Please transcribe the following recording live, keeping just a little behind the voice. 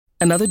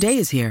Another day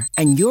is here,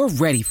 and you're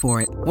ready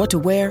for it. What to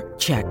wear?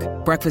 Check.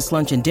 Breakfast,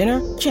 lunch, and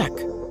dinner? Check.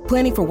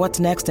 Planning for what's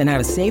next and how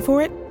to save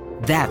for it?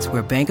 That's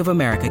where Bank of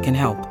America can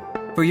help.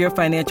 For your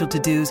financial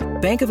to-dos,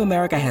 Bank of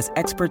America has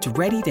experts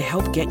ready to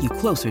help get you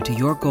closer to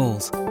your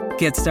goals.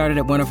 Get started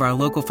at one of our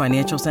local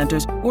financial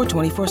centers or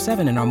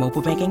 24/7 in our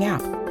mobile banking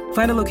app.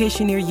 Find a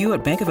location near you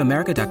at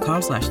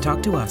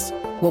bankofamerica.com/talktous.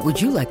 What would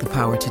you like the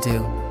power to do?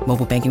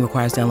 Mobile banking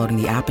requires downloading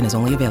the app and is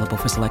only available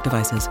for select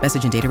devices.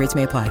 Message and data rates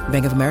may apply.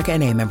 Bank of America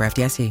N.A., member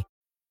FDIC.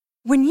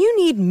 When you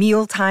need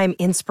mealtime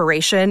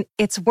inspiration,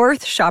 it's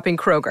worth shopping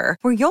Kroger,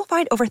 where you'll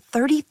find over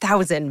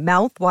 30,000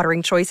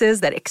 mouth-watering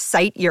choices that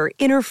excite your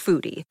inner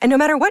foodie. And no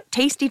matter what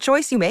tasty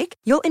choice you make,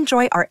 you'll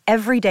enjoy our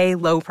everyday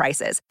low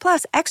prices,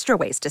 plus extra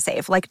ways to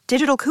save, like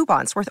digital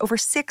coupons worth over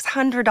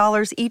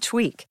 $600 each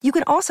week. You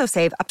can also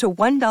save up to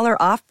 $1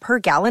 off per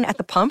gallon at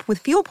the pump with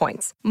fuel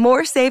points.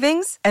 More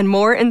savings and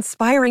more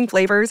inspiring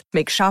flavors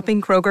make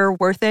shopping Kroger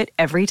worth it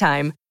every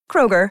time.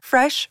 Kroger,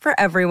 fresh for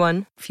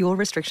everyone. Fuel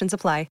restrictions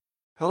apply.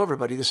 Hello,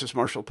 everybody. This is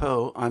Marshall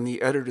Poe. I'm the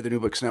editor of the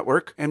New Books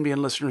Network.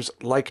 NBN listeners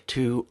like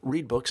to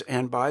read books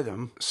and buy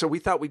them. So we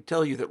thought we'd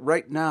tell you that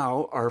right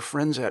now, our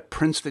friends at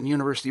Princeton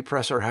University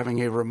Press are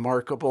having a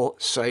remarkable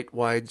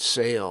site-wide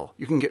sale.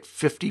 You can get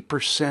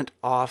 50%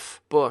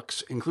 off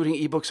books, including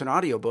ebooks and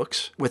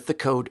audiobooks, with the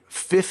code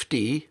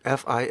 50,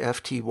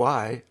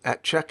 F-I-F-T-Y,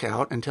 at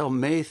checkout until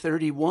May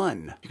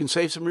 31. You can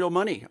save some real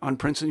money on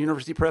Princeton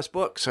University Press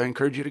books. I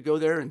encourage you to go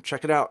there and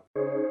check it out.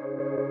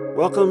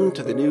 Welcome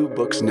to the New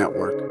Books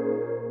Network.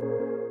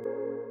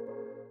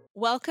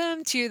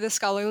 Welcome to the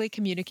Scholarly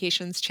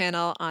Communications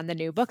channel on the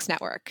New Books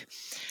Network.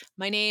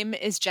 My name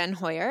is Jen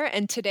Hoyer,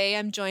 and today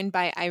I'm joined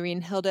by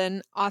Irene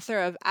Hilden, author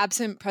of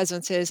Absent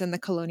Presences in the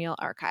Colonial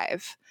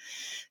Archive.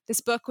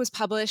 This book was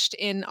published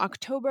in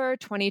October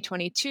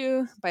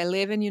 2022 by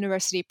Leuven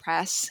University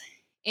Press,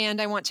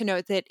 and I want to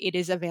note that it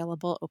is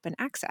available open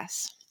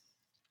access.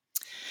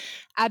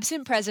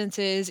 Absent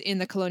Presences in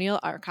the Colonial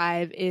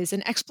Archive is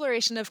an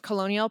exploration of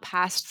colonial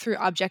past through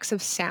objects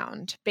of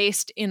sound,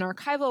 based in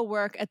archival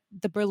work at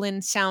the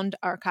Berlin Sound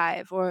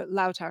Archive, or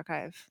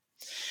Lautarchive.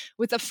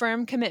 With a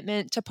firm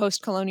commitment to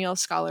post-colonial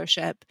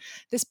scholarship,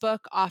 this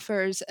book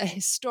offers a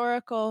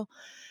historical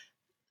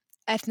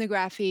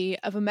ethnography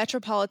of a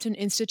metropolitan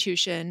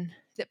institution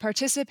that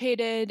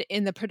participated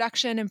in the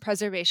production and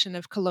preservation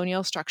of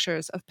colonial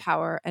structures of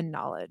power and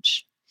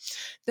knowledge.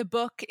 The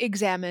book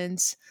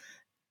examines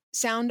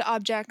sound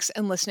objects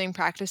and listening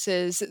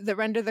practices that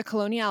render the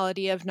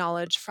coloniality of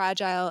knowledge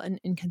fragile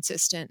and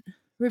inconsistent,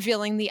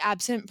 revealing the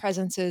absent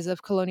presences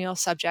of colonial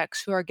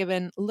subjects who are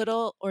given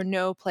little or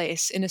no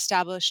place in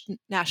established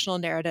national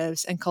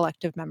narratives and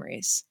collective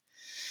memories.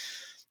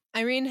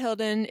 Irene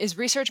Hilden is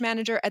research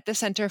manager at the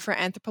Center for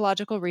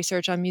Anthropological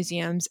Research on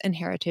Museums and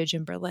Heritage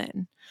in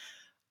Berlin.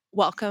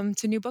 Welcome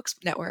to New Books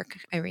Network,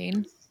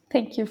 Irene.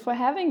 Thank you for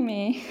having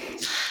me.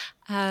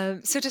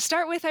 So to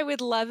start with, I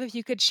would love if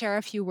you could share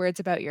a few words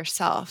about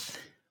yourself,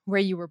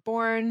 where you were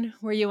born,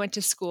 where you went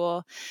to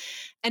school,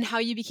 and how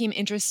you became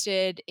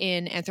interested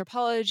in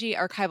anthropology,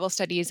 archival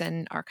studies,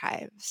 and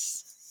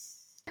archives.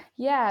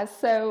 Yeah,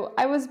 so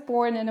I was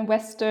born in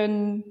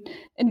Western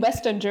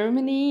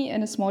Germany,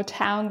 in a small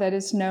town that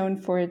is known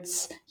for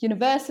its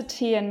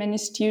university and many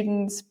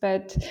students,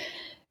 but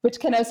which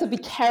can also be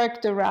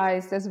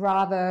characterized as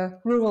rather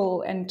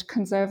rural and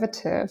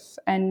conservative.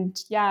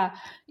 And yeah,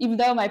 even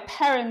though my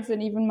parents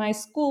and even my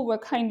school were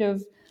kind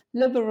of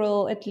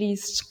liberal, at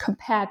least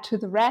compared to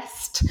the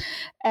rest,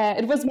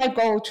 it was my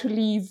goal to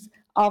leave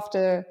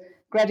after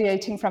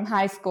graduating from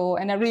high school.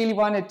 And I really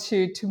wanted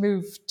to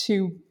move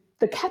to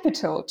the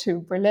capital,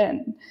 to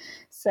Berlin.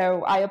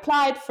 So I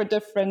applied for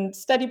different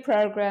study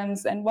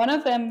programs, and one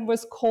of them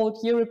was called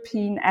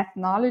European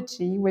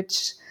Ethnology,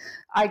 which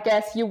I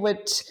guess you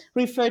would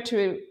refer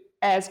to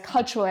as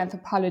cultural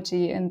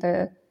anthropology in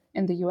the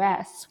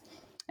US.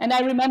 And I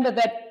remember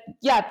that,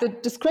 the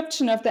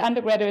description of the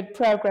undergraduate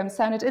program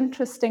sounded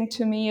interesting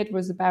to me. It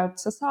was about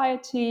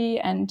society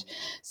and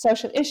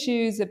social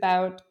issues,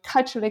 about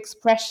cultural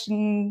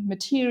expression,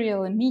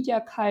 material and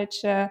media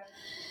culture.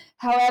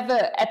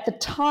 However, at the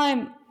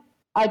time,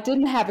 I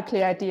didn't have a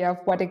clear idea of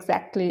what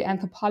exactly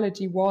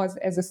anthropology was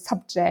as a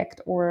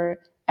subject or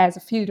as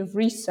a field of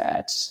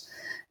research.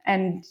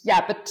 And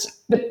but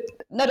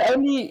not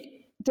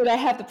only did I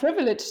have the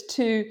privilege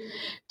to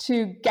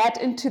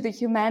get into the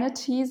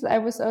humanities, I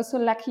was also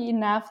lucky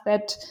enough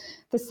that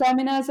the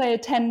seminars I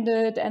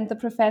attended and the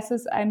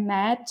professors I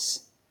met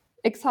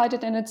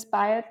excited and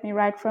inspired me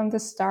right from the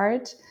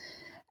start.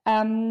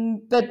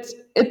 But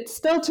it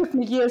still took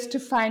me years to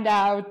find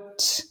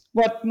out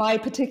what my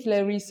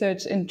particular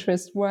research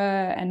interests were,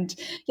 and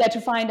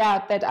to find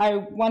out that I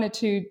wanted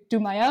to do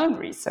my own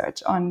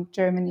research on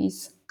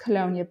Germany's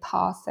colonial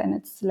past and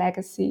its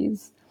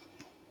legacies.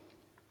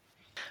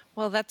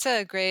 Well, that's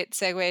a great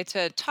segue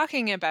to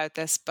talking about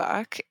this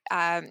book.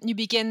 You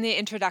begin the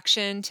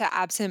introduction to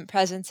Absent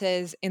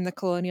Presences in the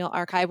Colonial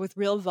Archive with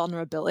real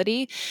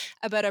vulnerability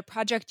about a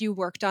project you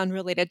worked on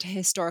related to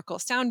historical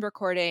sound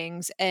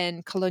recordings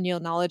and colonial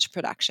knowledge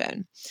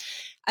production.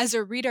 As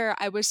a reader,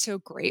 I was so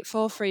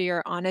grateful for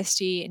your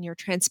honesty and your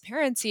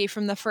transparency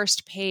from the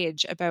first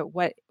page about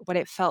what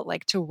it felt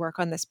like to work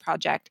on this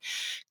project.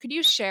 Could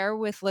you share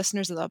with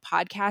listeners of the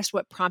podcast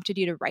what prompted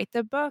you to write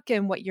the book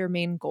and what your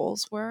main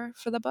goals were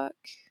for the book?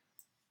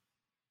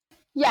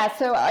 Yeah,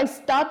 so I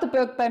start the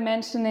book by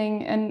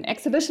mentioning an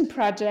exhibition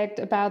project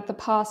about the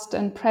past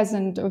and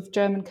present of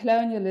German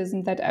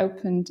colonialism that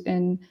opened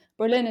in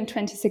Berlin in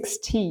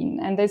 2016.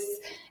 And this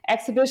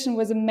exhibition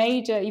was a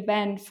major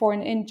event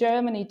in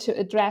Germany to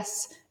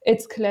address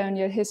its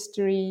colonial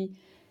history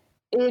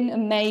in a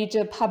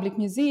major public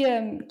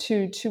museum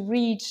to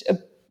reach a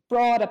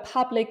broader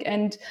public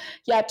and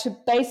to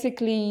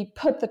basically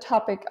put the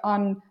topic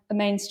on a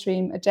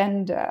mainstream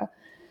agenda.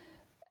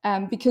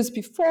 Because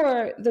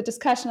before, the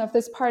discussion of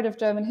this part of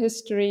German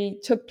history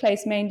took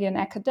place mainly in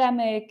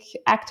academic,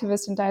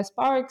 activist, and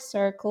diasporic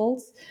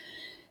circles.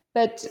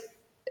 But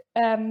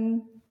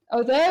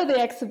although the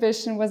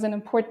exhibition was an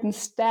important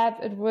step,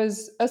 it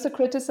was also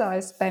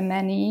criticized by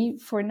many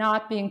for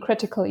not being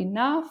critical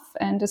enough,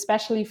 and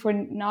especially for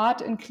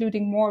not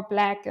including more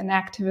Black and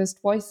activist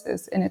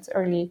voices in its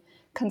early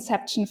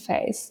conception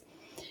phase.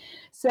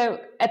 So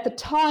at the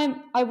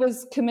time, I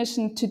was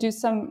commissioned to do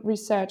some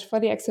research for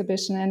the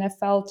exhibition, and I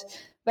felt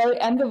very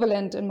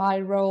ambivalent in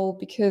my role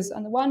because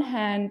on the one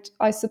hand,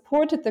 I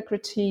supported the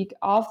critique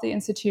of the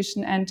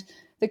institution and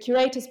the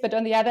curators, but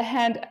on the other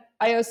hand,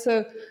 I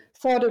also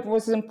thought it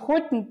was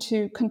important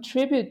to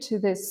contribute to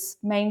this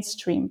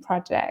mainstream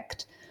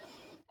project.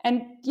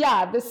 And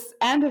this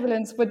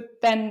ambivalence would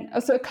then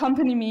also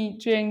accompany me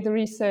during the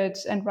research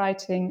and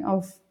writing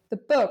of the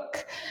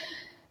book.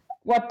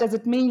 What does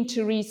it mean to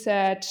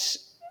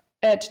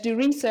do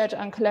research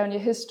on colonial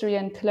history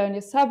and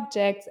colonial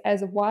subjects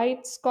as a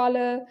white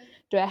scholar?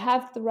 Do I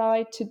have the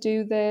right to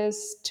do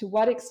this? To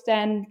what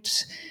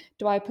extent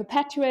do I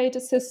perpetuate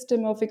a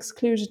system of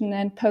exclusion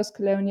and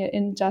post-colonial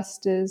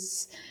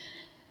injustice?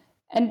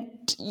 And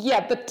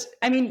but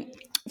I mean,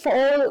 for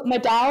all my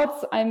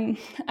doubts, I'm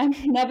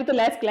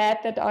nevertheless glad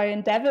that I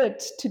endeavored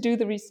to do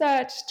the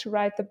research, to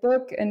write the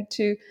book, and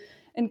to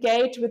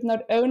engage with not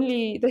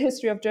only the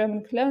history of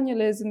German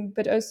colonialism,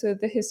 but also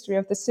the history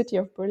of the city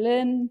of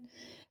Berlin,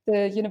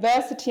 the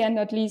university, and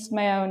not least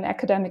my own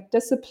academic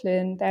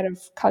discipline, that of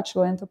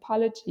cultural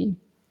anthropology.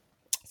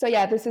 So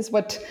this is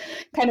what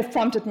kind of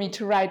prompted me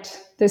to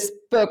write this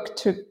book,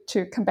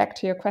 to come back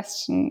to your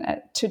question,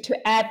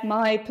 to add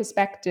my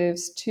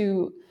perspectives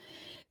to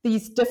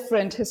these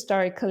different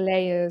historical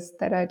layers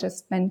that I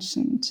just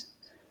mentioned.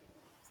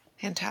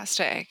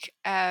 Fantastic.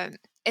 And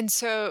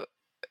so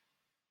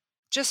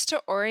just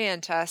to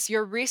orient us,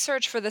 your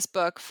research for this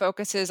book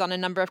focuses on a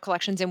number of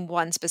collections in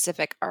one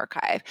specific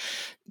archive.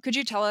 Could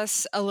you tell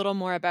us a little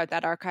more about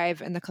that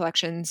archive and the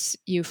collections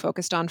you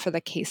focused on for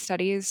the case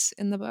studies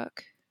in the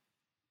book?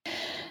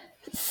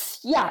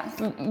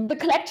 The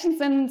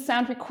collections and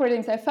sound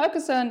recordings I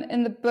focus on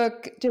in the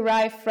book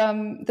derive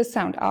from the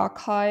sound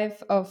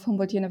archive of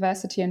Humboldt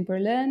University in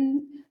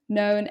Berlin,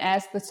 known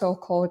as the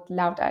so-called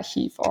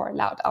Lautarchiv or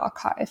Laut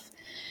Archive.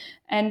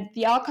 And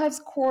the archive's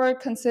core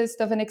consists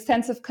of an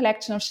extensive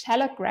collection of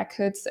shellac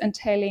records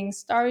entailing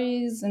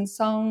stories and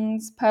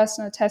songs,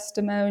 personal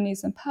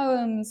testimonies and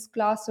poems,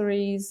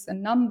 glossaries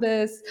and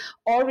numbers,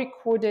 all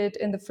recorded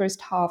in the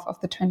first half of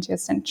the 20th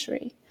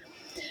century.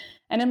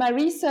 And in my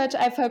research,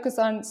 I focus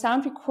on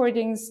sound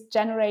recordings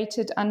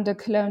generated under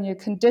colonial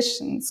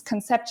conditions,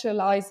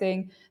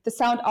 conceptualizing the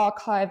sound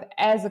archive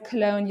as a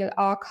colonial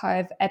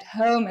archive at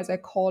home, as I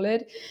call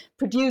it,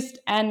 produced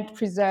and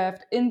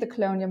preserved in the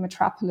colonial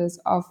metropolis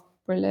of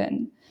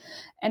Berlin.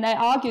 And I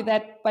argue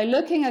that by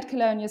looking at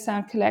colonial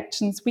sound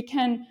collections, we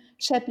can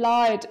shed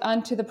light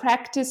onto the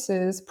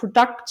practices,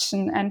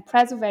 production, and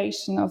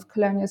preservation of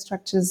colonial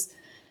structures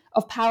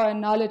of power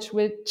and knowledge,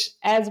 which,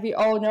 as we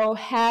all know,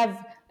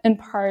 have in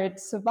part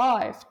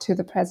survived to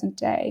the present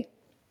day.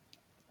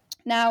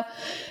 Now,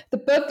 the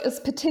book is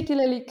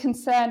particularly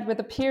concerned with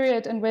the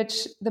period in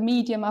which the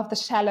medium of the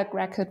shellac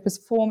record was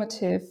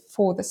formative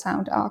for the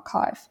sound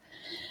archive.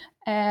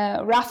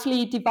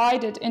 Roughly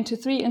divided into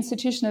 3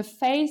 institutional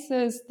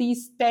phases,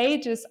 these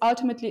stages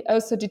ultimately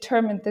also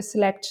determined the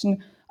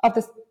selection of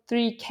the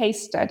 3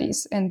 case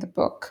studies in the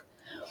book.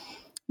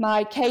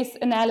 My case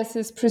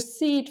analysis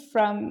proceed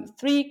from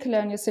 3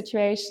 colonial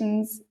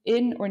situations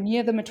in or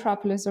near the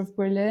metropolis of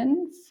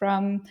Berlin,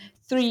 from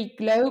 3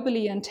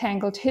 globally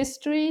entangled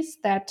histories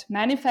that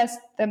manifest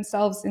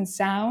themselves in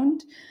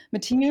sound,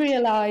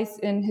 materialize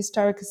in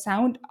historical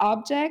sound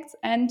objects,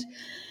 and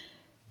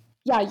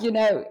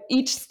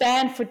each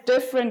stand for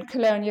different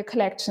colonial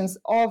collections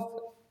of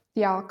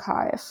the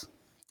archive.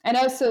 And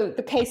also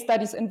the case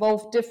studies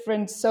involve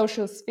different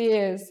social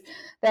spheres,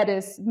 that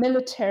is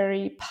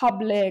military,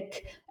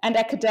 public, and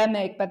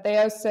academic, but they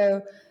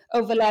also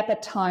overlap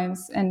at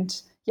times. And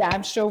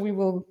I'm sure we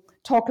will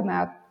talk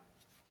about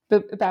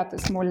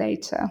this more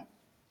later.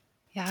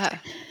 Yeah,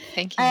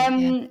 thank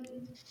you.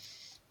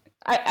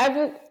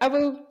 I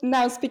will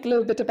now speak a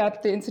little bit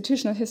about the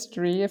institutional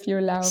history, if you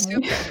allow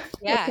me.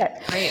 Yeah,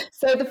 okay. Great.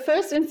 So the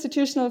first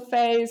institutional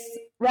phase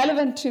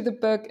relevant to the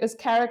book is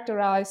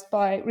characterized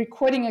by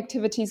recording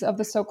activities of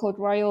the so-called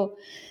Royal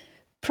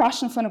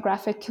Prussian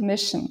Phonographic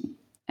Commission.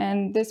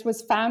 And this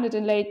was founded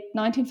in late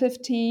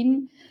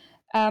 1915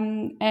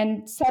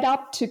 and set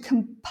up to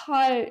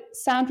compile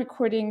sound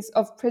recordings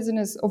of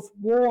prisoners of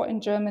war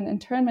in German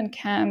internment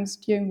camps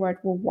during World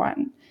War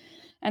I.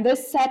 And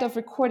this set of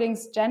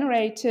recordings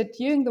generated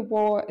during the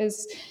war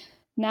is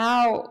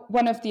now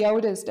one of the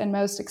oldest and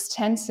most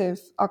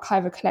extensive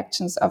archival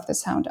collections of the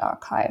Sound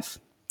Archive.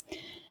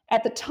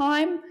 At the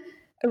time,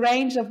 a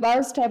range of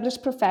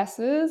well-established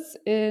professors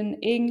in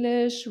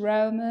English,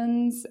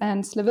 Romance,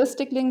 and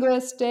Slavistic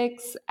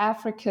linguistics,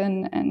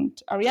 African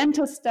and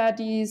Oriental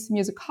studies,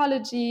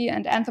 musicology,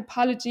 and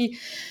anthropology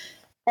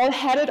all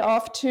headed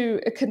off to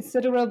a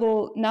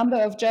considerable number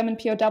of German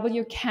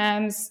POW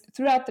camps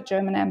throughout the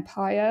German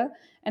Empire,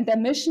 and their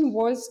mission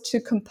was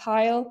to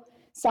compile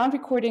sound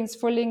recordings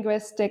for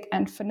linguistic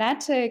and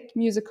phonetic,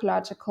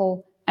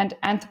 musicological, and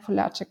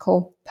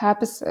anthropological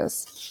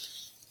purposes.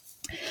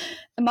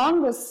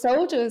 Among the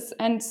soldiers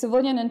and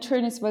civilian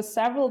internees were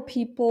several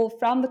people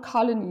from the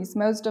colonies,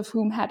 most of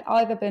whom had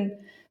either been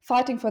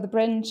fighting for the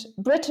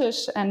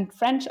British and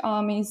French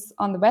armies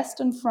on the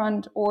Western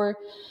Front or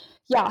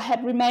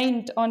had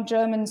remained on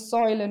German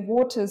soil and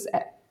waters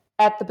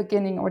at the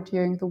beginning or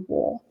during the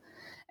war.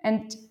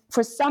 And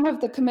for some of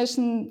the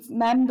Commission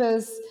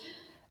members,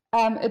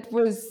 it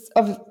was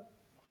of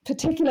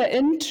particular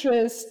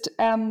interest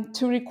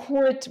to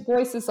record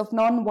voices of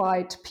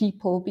non-white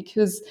people,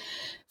 because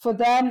for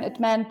them it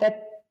meant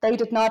that they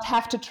did not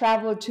have to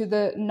travel to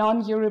the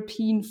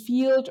non-European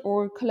field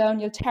or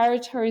colonial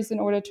territories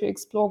in order to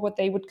explore what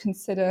they would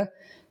consider,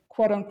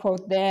 quote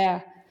unquote,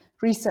 their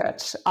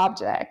research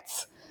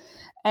objects.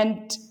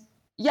 And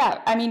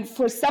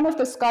for some of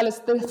the scholars,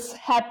 this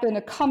had been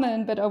a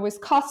common but always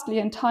costly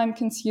and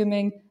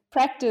time-consuming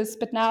practice,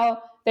 but now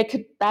they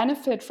could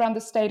benefit from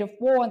the state of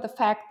war and the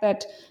fact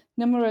that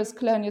numerous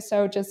colonial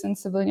soldiers and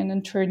civilian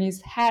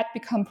internees had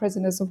become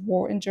prisoners of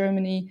war in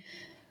Germany,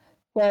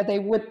 where they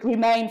would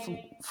remain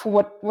for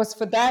what was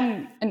for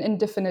them an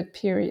indefinite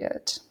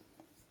period.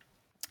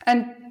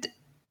 And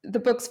the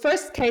book's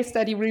first case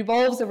study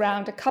revolves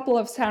around a couple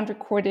of sound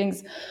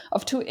recordings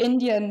of two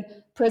Indian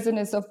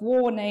prisoners of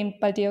war named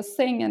Baldev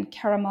Singh and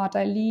Karamat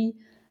Ali.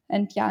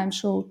 And I'm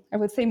sure I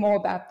will say more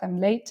about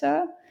them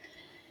later.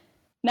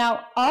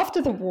 Now,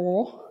 after the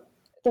war,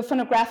 the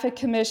Phonographic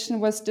Commission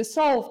was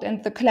dissolved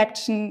and the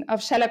collection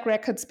of shellac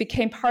records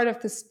became part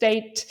of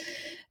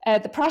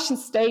the Prussian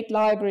State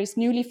Library's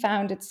newly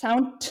founded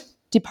sound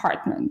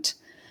department.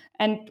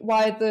 And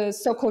while the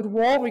so-called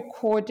war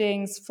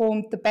recordings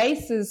formed the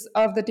basis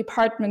of the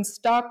department's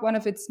stock, one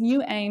of its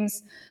new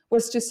aims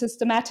was to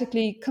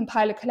systematically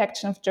compile a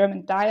collection of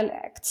German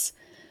dialects.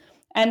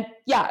 And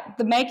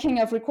the making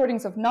of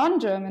recordings of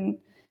non-German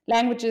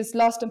languages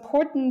lost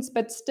importance,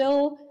 but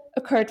still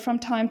occurred from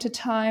time to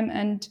time,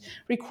 and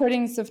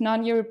recordings of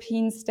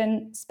non-Europeans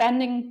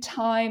spending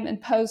time in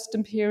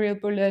post-imperial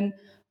Berlin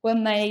were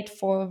made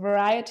for a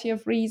variety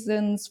of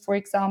reasons. For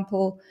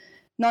example,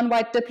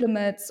 non-white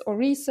diplomats or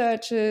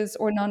researchers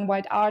or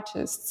non-white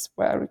artists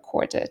were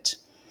recorded.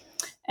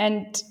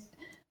 And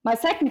my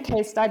second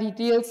case study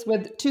deals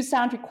with two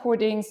sound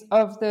recordings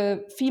of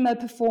the female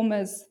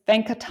performers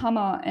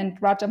Venkatama and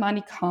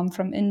Rajamanikam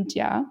from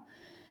India.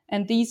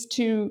 And these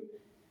two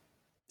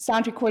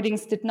sound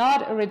recordings did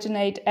not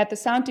originate at the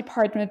sound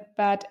department,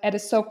 but at a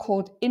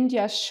so-called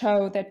India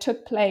show that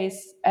took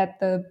place at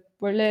the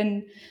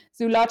Berlin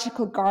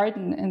Zoological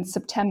Garden in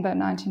September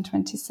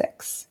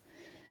 1926.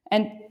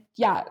 And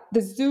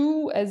the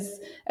zoo, as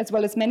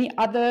well as many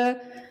other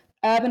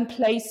urban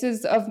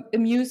places of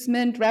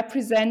amusement,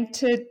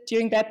 represented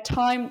during that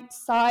time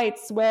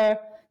sites where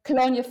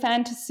colonial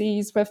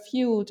fantasies were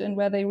fueled and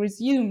where they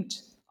resumed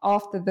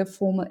after the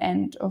formal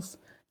end of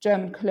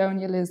German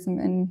colonialism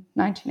in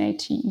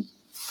 1918.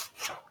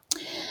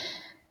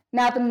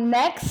 Now, the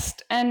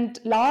next and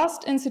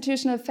last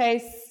institutional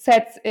phase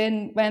sets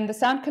in when the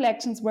sound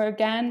collections were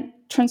again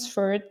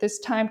transferred, this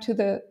time to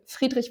the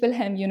Friedrich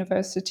Wilhelm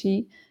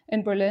University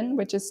in Berlin,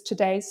 which is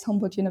today's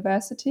Humboldt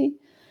University.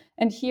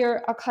 And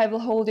here,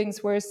 archival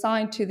holdings were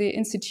assigned to the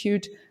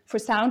Institute for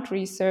Sound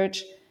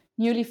Research,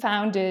 newly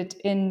founded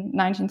in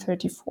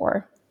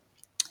 1934.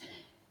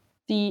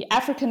 The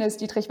Africanist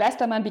Dietrich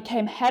Westermann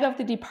became head of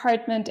the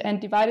department and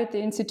divided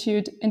the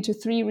institute into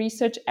three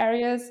research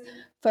areas,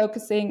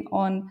 focusing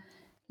on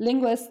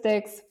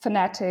linguistics,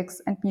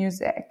 phonetics, and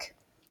music.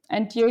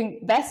 And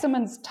during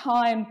Westermann's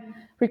time,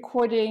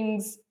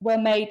 recordings were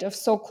made of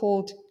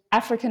so-called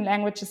African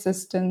language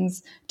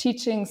assistants,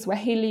 teaching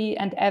Swahili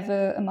and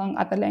Ewe, among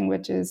other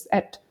languages,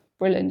 at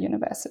Berlin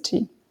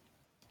University.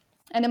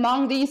 And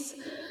among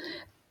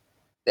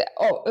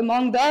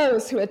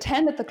those who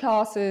attended the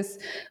classes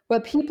were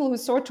people who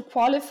sought to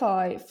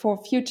qualify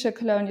for future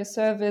colonial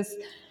service,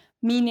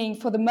 meaning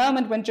for the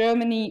moment when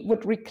Germany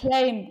would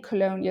reclaim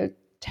colonial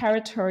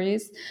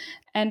territories.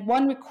 And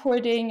one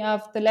recording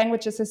of the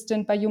language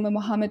assistant Bayoumi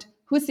Mohammed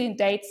Hussein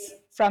dates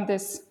from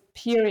this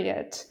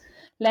period,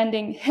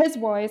 lending his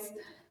voice.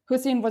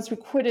 Hussein was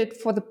recruited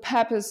for the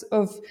purpose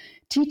of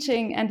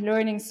teaching and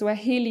learning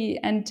Swahili.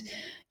 And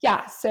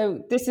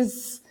so this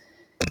is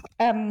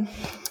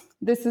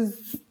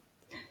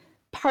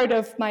part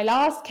of my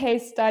last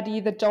case study,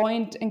 the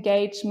joint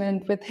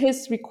engagement with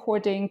his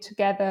recording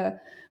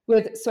together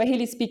with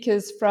Swahili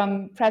speakers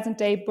from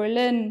present-day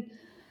Berlin.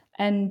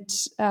 And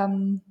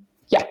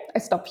I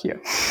stop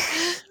here.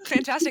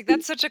 Fantastic.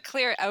 That's such a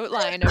clear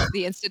outline of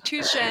the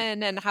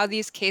institution and how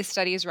these case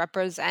studies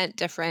represent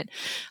different,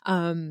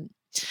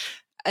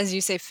 as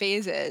you say,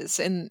 phases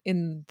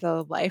in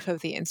the life of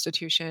the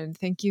institution.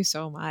 Thank you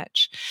so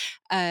much.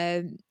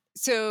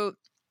 So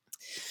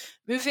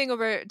moving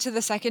over to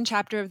the second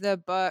chapter of the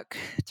book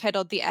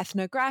titled The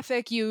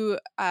Ethnographic, you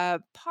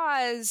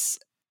pause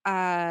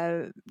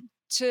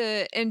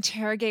to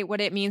interrogate what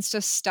it means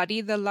to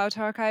study the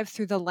Lauter Archive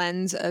through the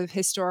lens of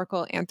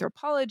historical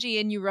anthropology,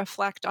 and you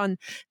reflect on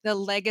the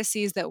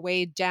legacies that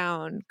weighed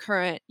down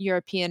current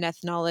European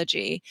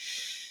ethnology.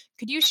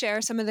 Could you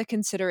share some of the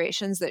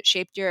considerations that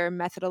shaped your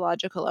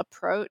methodological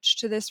approach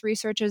to this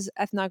research as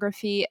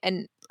ethnography,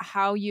 and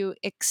how you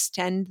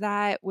extend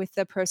that with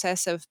the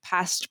process of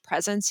past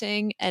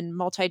presencing and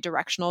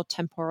multi-directional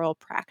temporal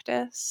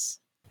practice?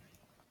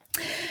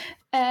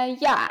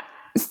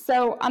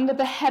 So under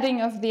the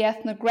heading of the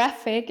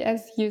ethnographic,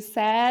 as you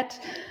said,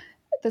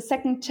 the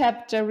second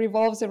chapter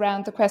revolves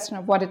around the question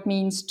of what it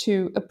means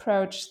to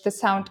approach the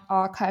sound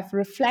archive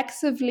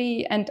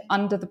reflexively and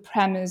under the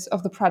premise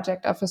of the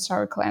project of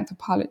historical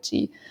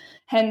anthropology.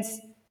 Hence,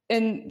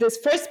 in this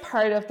first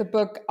part of the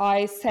book,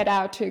 I set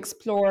out to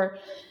explore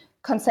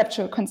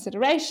conceptual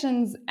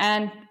considerations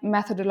and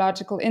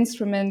methodological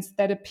instruments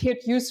that appeared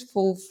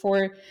useful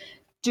for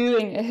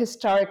doing a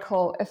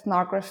historical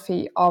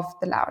ethnography of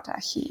the Lauter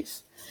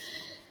Archive.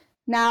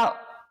 Now,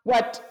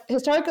 what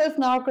historical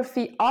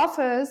ethnography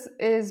offers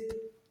is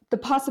the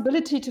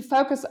possibility to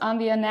focus on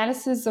the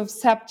analysis of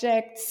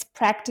subjects,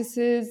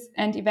 practices,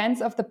 and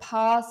events of the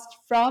past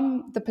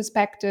from the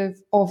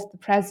perspective of the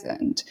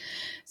present.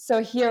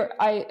 So here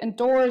I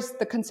endorse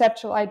the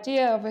conceptual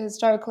idea of a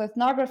historical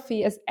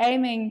ethnography as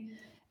aiming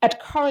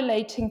at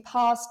correlating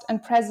past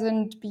and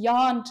present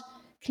beyond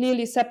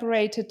clearly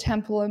separated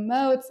temporal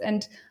modes,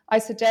 and I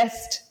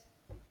suggest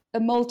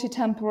a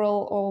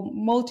multi-temporal or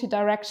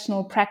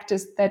multi-directional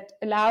practice that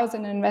allows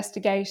an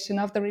investigation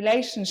of the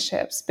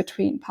relationships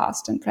between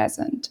past and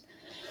present.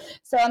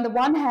 So on the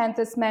one hand,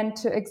 this meant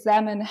to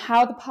examine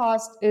how the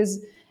past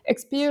is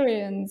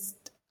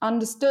experienced,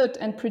 understood,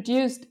 and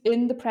produced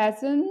in the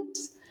present,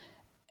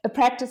 a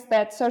practice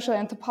that social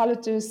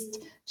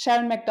anthropologist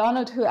Sharon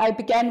McDonald, who I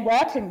began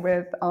working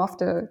with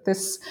after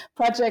this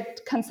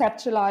project,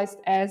 conceptualized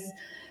as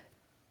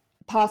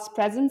past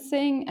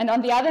presencing. And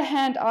on the other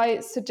hand, I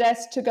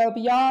suggest to go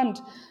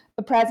beyond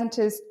a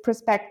presentist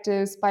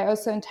perspectives by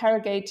also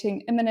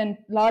interrogating immanent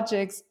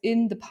logics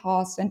in the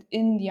past and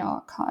in the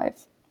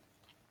archive.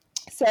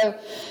 So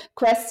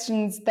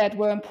questions that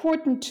were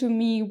important to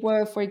me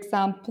were, for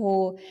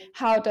example,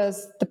 how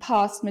does the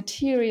past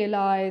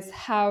materialize?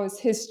 How is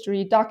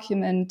history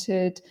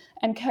documented,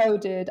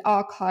 encoded,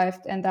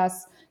 archived, and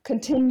thus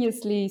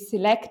continuously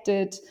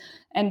selected?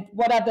 And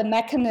what are the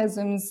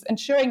mechanisms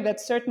ensuring that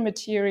certain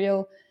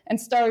material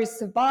and stories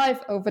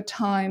survive over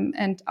time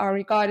and are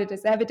regarded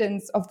as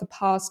evidence of the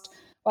past,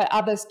 while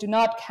others do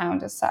not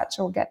count as such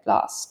or get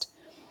lost?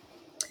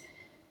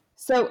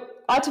 So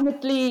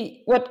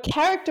ultimately, what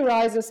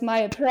characterizes my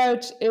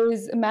approach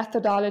is a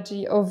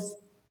methodology of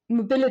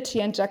mobility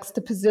and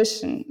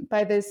juxtaposition.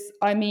 By this,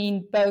 I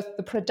mean both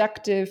the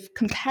productive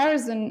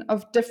comparison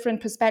of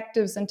different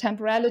perspectives and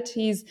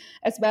temporalities,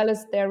 as well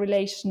as their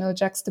relational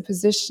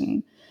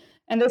juxtaposition.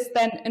 And this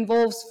then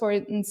involves, for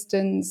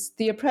instance,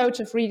 the approach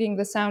of reading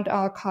the sound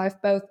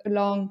archive both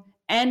along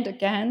and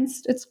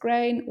against its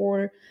grain,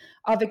 or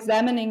of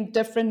examining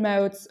different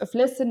modes of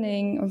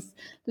listening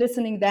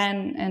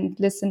then and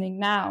listening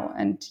now.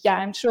 And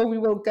I'm sure we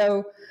will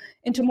go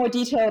into more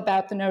detail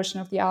about the notion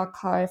of the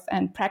archive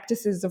and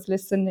practices of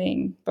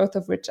listening, both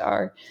of which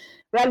are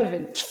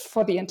relevant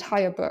for the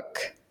entire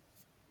book.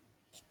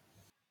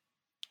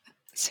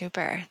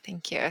 Super,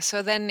 thank you.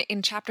 So then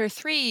in chapter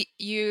 3,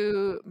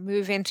 you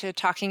move into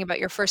talking about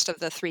your first of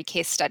the 3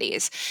 case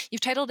studies. You've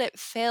titled it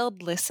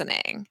Failed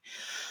Listening.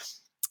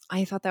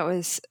 I thought that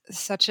was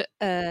such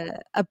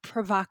a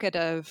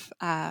provocative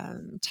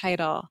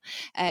title.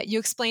 You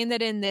explained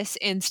that in this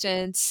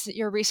instance,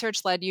 your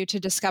research led you to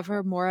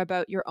discover more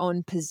about your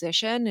own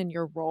position and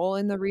your role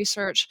in the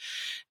research,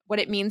 what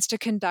it means to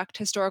conduct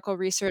historical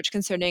research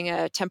concerning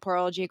a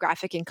temporal,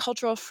 geographic, and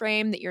cultural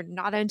frame that you're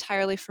not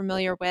entirely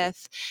familiar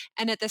with.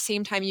 And at the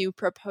same time, you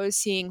propose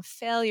seeing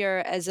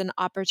failure as an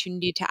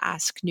opportunity to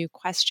ask new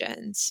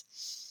questions.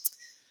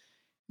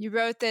 You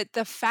wrote that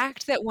the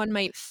fact that one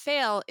might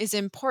fail is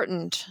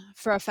important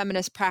for a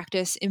feminist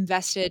practice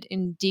invested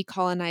in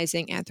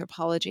decolonizing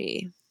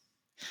anthropology.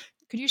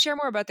 Could you share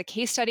more about the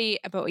case study,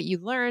 about what you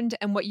learned,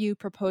 and what you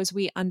propose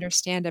we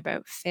understand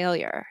about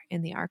failure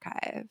in the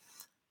archive?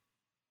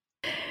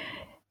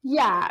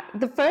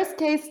 The first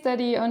case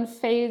study on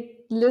failed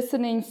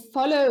listening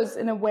follows,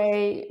 in a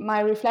way,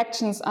 my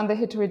reflections on the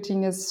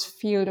heterogeneous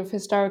field of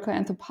historical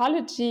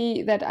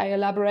anthropology that I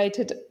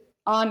elaborated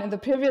on in the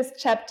previous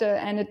chapter,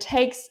 and it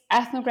takes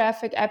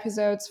ethnographic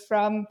episodes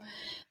from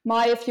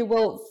my, if you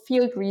will,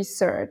 field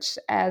research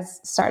as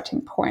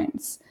starting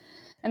points.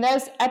 And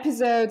those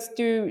episodes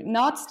do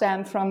not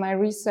stem from my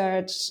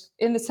research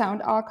in the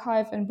Sound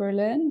Archive in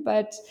Berlin,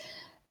 but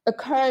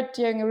occurred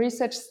during a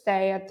research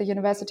stay at the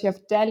University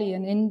of Delhi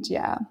in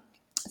India.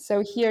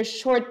 So here,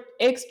 short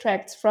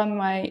extracts from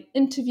my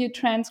interview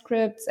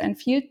transcripts and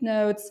field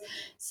notes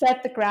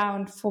set the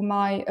ground for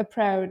my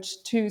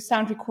approach to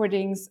sound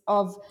recordings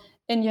of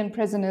Indian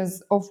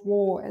prisoners of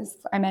war, as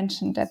I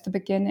mentioned at the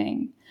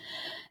beginning.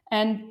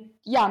 And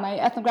yeah, my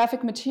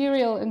ethnographic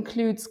material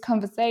includes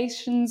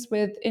conversations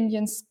with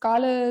Indian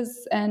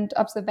scholars and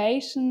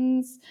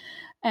observations,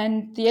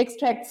 and the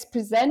extracts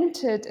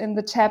presented in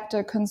the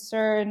chapter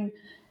concern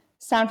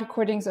sound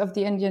recordings of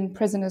the Indian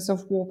prisoners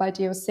of war by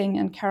Deo Singh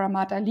and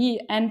Karamat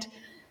Ali, and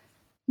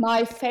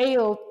my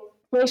failed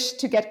wish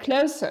to get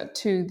closer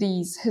to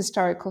these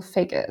historical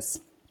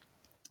figures.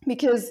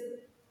 Because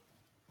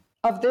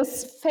of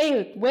this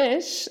failed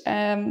wish,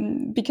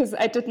 because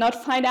I did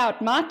not find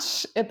out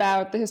much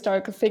about the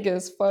historical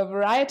figures for a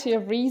variety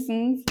of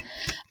reasons,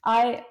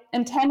 I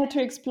intended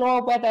to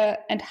explore whether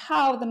and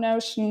how the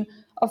notion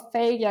of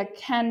failure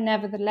can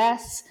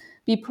nevertheless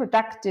be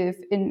productive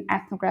in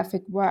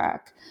ethnographic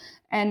work.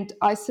 And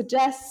I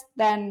suggest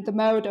then the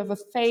mode of a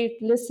failed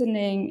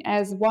listening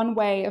as one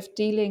way of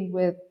dealing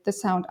with the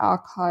Sound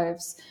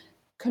Archive's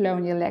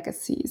colonial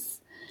legacies.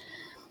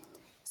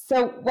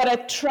 So what I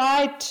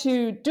tried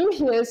to do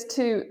here is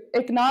to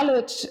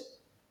acknowledge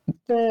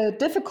the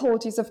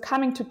difficulties of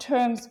coming to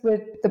terms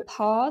with the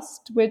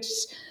past, which,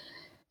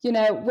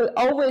 will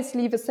always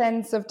leave a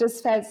sense of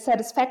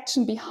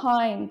dissatisfaction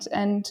behind.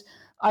 And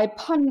I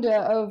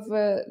ponder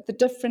over the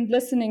different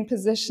listening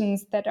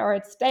positions that are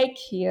at stake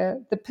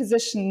here, the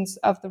positions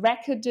of the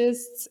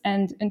recordists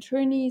and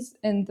internees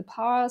in the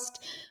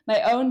past,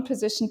 my own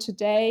position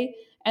today,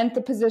 and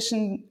the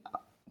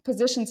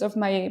positions of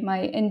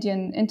my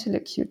Indian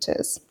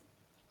interlocutors.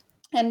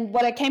 And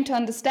what I came to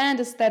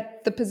understand is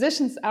that the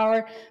positions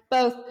are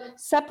both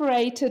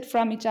separated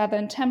from each other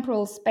in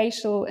temporal,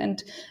 spatial,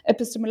 and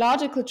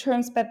epistemological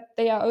terms, but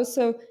they are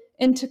also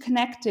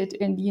interconnected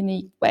in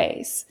unique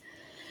ways.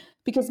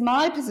 Because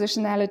my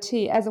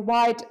positionality as a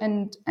white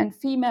and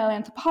female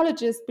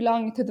anthropologist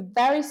belonging to the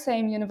very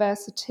same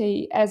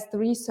university as the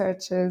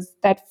researchers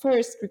that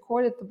first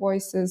recorded the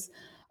voices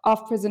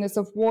of prisoners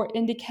of war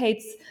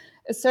indicates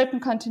a certain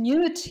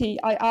continuity.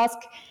 I ask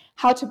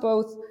how to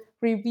both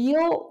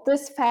reveal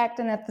this fact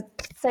and at the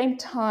same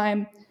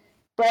time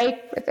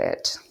break with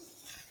it.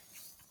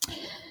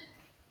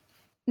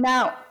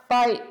 Now,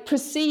 by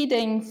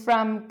proceeding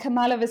from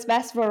Kamala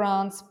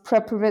Visvesvaran's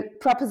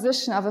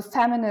proposition of a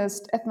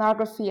feminist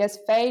ethnography as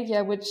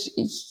failure, which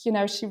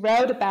she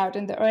wrote about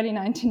in the early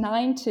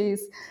 1990s,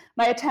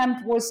 my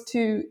attempt was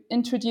to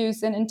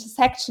introduce an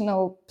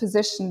intersectional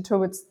position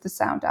towards the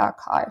Sound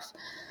Archive.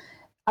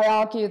 I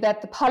argue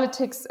that the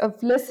politics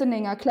of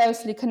listening are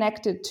closely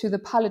connected to the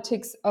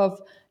politics of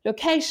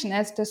location,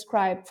 as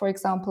described, for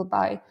example,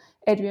 by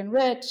Adrienne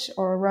Rich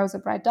or Rosa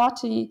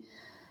Braidotti.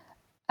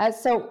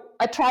 So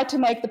I try to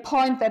make the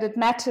point that it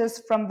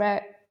matters from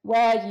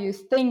where you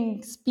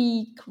think,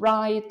 speak,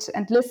 write,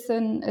 and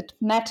listen. It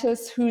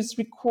matters who's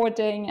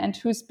recording and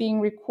who's being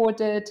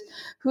recorded,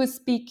 who's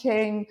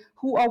speaking,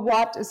 who or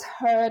what is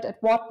heard at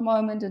what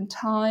moment in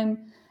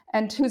time,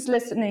 and who's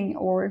listening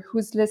or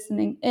who's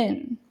listening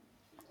in.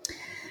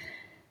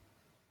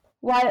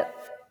 While,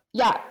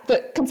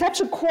 the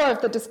conceptual core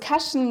of the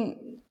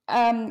discussion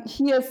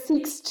here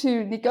seeks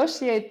to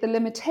negotiate the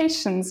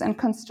limitations and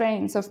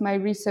constraints of my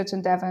research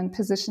endeavor and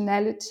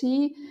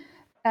positionality,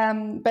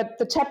 but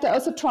the chapter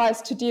also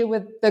tries to deal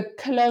with the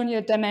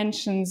colonial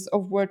dimensions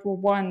of World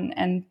War I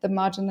and the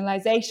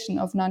marginalization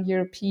of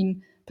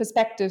non-European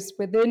perspectives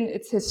within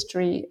its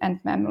history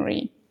and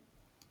memory.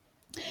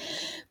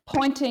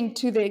 Pointing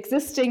to the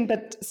existing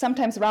but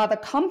sometimes rather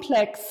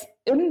complex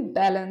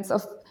imbalance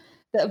of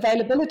the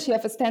availability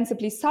of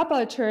ostensibly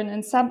subaltern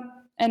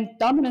and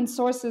dominant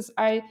sources,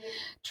 I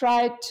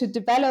tried to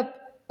develop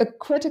a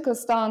critical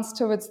stance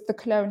towards the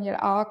colonial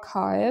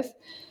archive.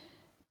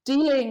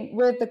 Dealing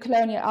with the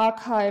colonial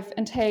archive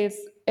entails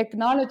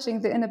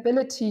acknowledging the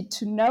inability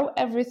to know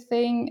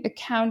everything,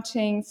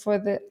 accounting for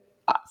the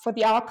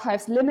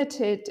archive's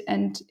limited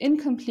and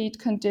incomplete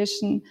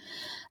condition.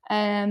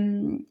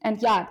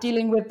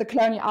 Dealing with the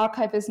colonial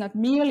archive is not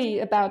merely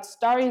about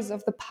stories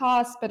of the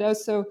past, but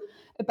also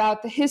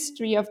about the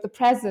history of the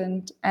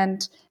present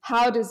and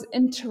how it is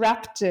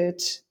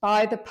interrupted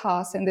by the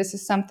past. And this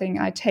is something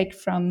I take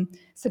from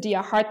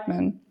Saidiya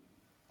Hartman.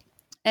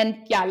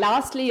 And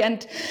lastly,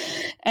 and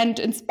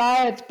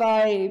inspired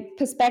by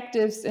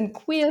perspectives in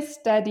queer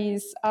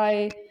studies,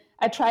 I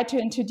try to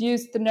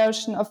introduce the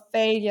notion of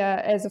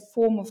failure as a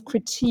form of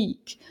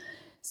critique.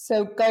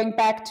 So going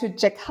back to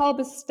Jack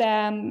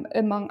Halberstam,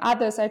 among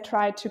others, I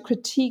tried to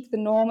critique the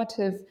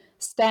normative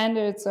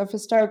standards of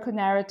historical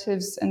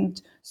narratives and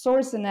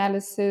source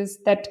analysis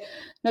that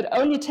not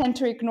only tend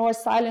to ignore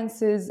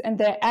silences and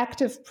their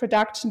active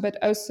production, but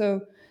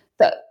also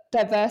the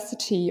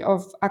diversity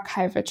of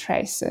archival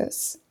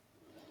traces.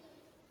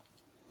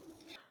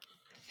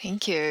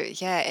 Thank you.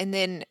 Yeah. And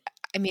then,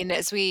 I mean,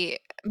 as we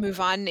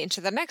move on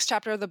into the next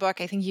chapter of the book,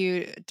 I think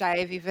you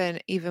dive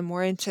even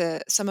more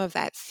into some of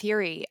that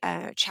theory.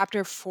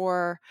 Chapter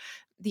 4,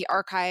 the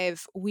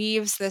archive,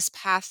 weaves this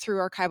path through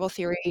archival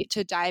theory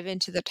to dive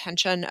into the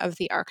tension of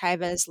the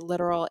archive as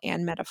literal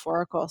and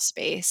metaphorical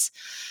space,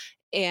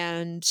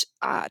 and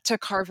to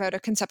carve out a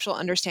conceptual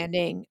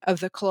understanding of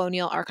the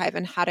colonial archive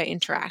and how to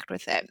interact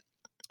with it.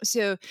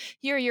 So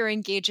here you're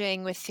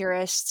engaging with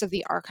theorists of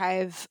the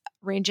archive,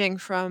 ranging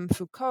from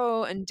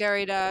Foucault and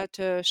Derrida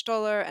to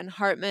Stoller and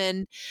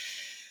Hartmann.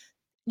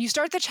 You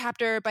start the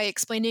chapter by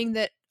explaining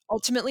that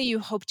ultimately you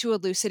hope to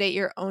elucidate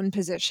your own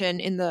position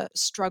in the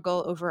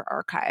struggle over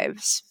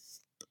archives.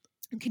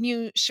 Can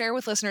you share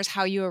with listeners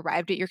how you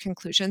arrived at your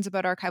conclusions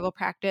about archival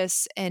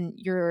practice and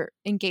your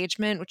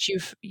engagement, which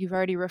you've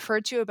already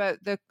referred to, about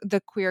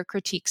the queer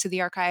critiques of the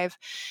archive,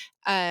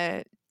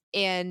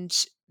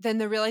 and then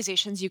the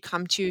realizations you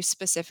come to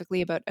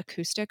specifically about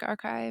acoustic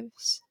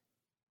archives?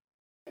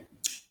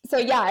 So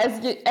yeah,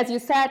 as you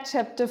said,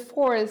 chapter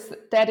 4 is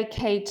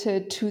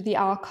dedicated to the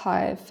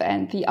archive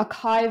and the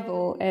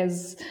archival,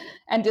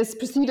 and is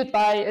preceded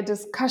by a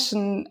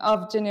discussion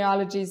of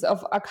genealogies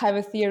of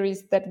archival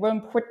theories that were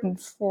important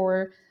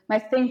for my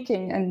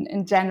thinking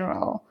in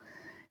general.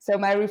 So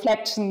my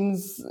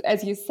reflections,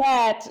 as you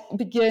said,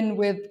 begin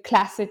with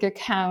classic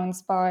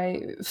accounts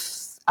by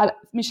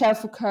Michel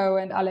Foucault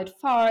and Arlette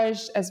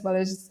Farge, as well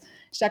as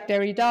Jacques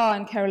Derrida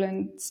and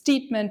Caroline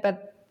Steedman,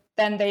 but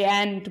then they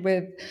end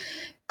with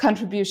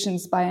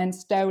contributions by Anne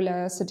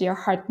Stoller, Saidiya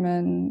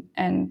Hartmann,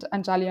 and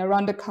Anjali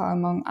Arondhakar,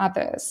 among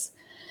others.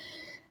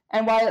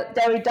 And while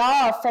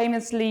Derrida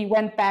famously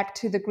went back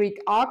to the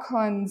Greek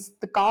archons,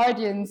 the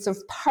guardians of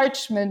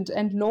parchment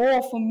and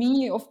law, for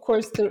me, of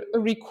course, the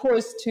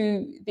recourse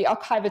to the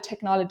archival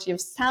technology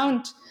of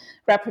sound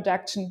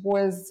reproduction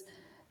was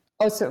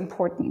also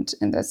important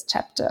in this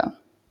chapter.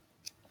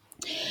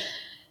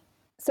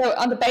 So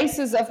on the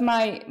basis of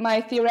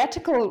my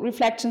theoretical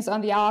reflections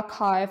on the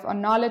archive,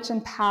 on knowledge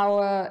and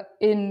power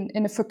in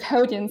a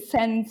Foucauldian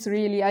sense,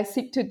 really, I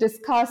seek to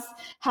discuss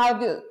how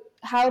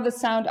the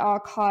sound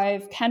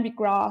archive can be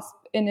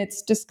grasped in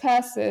its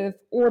discursive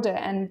order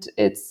and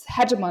its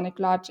hegemonic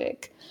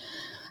logic.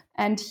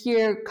 And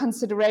here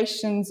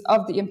considerations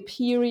of the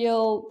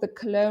imperial, the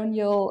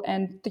colonial,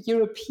 and the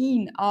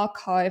European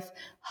archive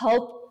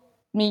help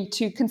me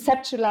to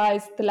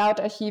conceptualize the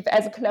Lautarchiv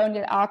as a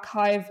colonial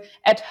archive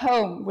at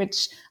home,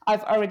 which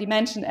I've already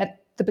mentioned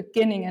at the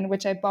beginning and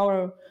which I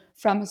borrow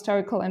from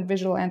historical and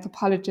visual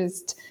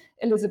anthropologist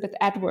Elizabeth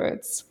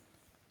Edwards.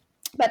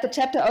 But the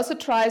chapter also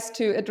tries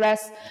to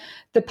address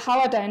the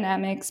power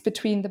dynamics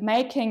between the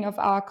making of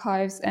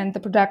archives and the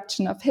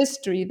production of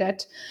history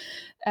that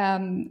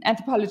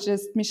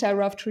anthropologist Michel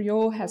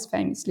Rovtre has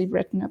famously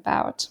written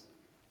about.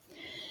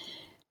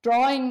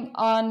 Drawing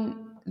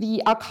on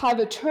the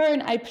archival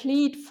turn, I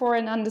plead for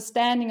an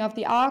understanding of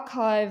the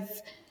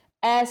archive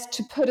as,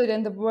 to put it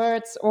in the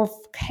words of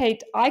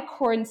Kate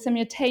Eichhorn,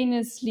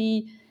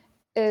 simultaneously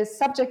a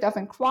subject of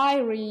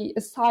inquiry,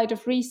 a site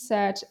of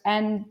research,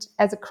 and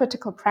as a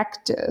critical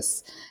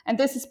practice. And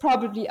this is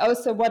probably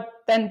also what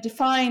then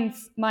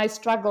defines my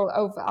struggle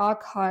over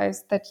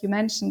archives that you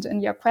mentioned in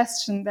your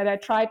question, that I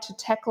tried to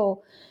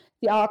tackle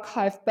the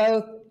archive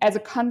both as a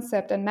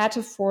concept and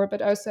metaphor,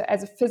 but also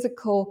as a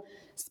physical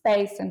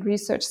space and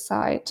research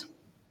site.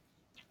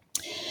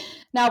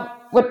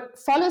 Now, what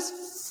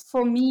follows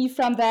for me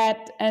from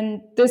that,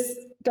 and this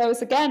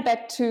goes again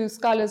back to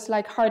scholars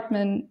like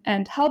Hartmann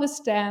and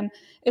Halberstam,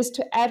 is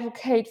to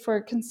advocate for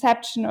a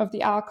conception of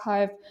the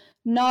archive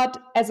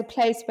not as a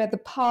place where the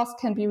past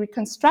can be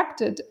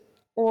reconstructed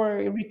or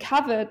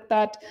recovered,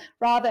 but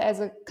rather as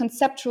a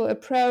conceptual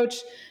approach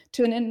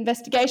to an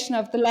investigation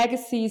of the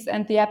legacies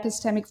and the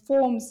epistemic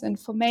forms and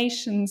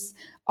formations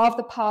of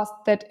the past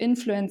that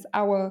influence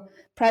our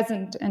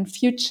present and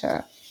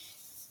future.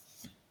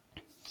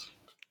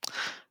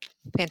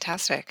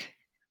 Fantastic.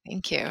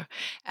 Thank you.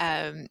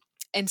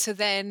 And so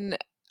then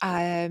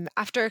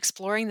after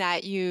exploring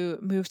that, you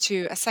move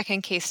to a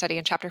second case study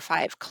in chapter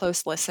 5,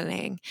 close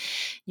listening.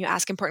 You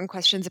ask important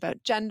questions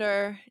about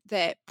gender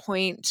that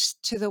point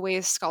to the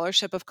ways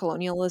scholarship of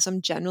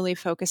colonialism generally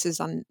focuses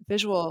on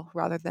visual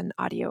rather than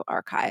audio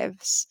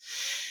archives.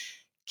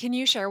 Can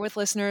you share with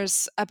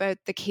listeners about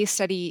the case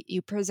study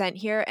you present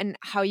here and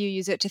how you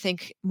use it to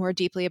think more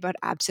deeply about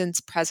absence,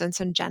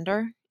 presence, and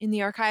gender in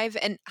the archive?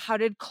 And how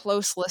did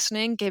close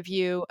listening give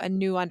you a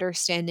new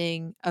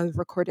understanding of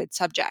recorded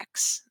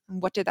subjects?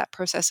 And what did that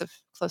process of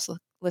close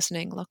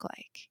listening look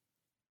like?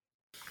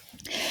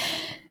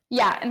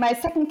 Yeah, in my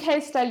second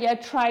case study, I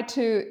tried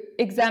to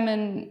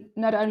examine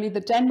not only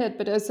the gendered,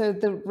 but also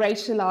the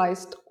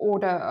racialized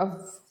order of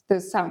the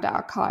sound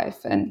archive.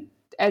 And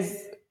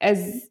as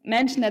as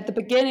mentioned at the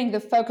beginning, the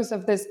focus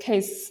of this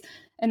case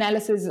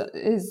analysis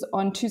is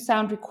on 2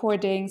 sound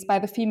recordings by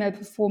the female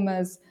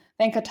performers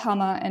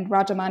Venkatama and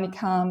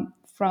Rajamanikam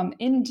from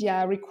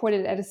India,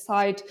 recorded at a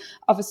site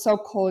of a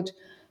so-called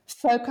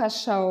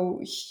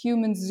Völkerschau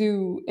human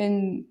zoo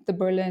in the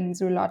Berlin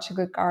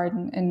Zoological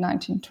Garden in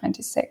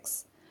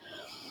 1926.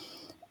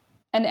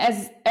 And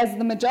as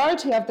the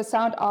majority of the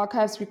Sound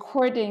Archive's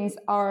recordings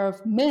are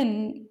of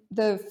men,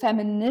 the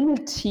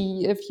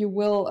femininity, if you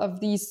will, of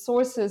these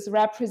sources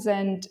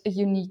represent a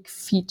unique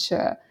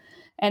feature.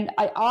 And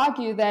I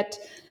argue that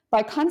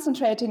by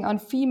concentrating on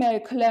female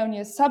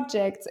colonial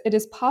subjects, it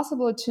is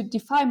possible to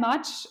defy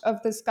much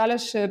of the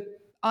scholarship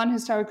on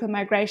historical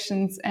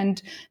migrations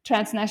and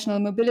transnational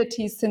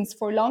mobility, since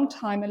for a long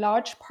time, a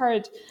large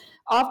part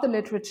of the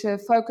literature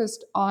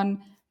focused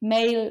on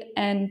male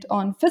and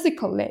on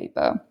physical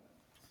labor.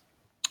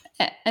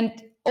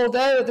 And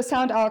although the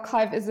Sound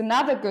Archive is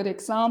another good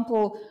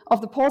example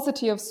of the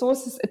paucity of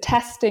sources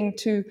attesting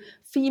to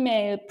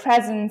female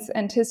presence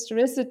and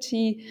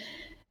historicity,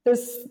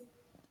 this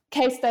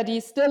case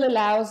study still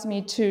allows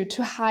me to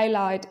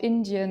highlight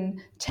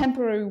Indian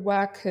temporary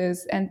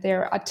workers and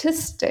their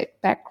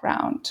artistic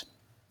background.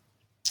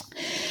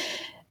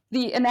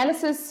 The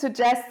analysis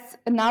suggests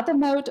another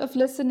mode of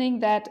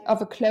listening, that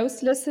of a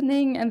close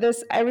listening, and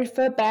this I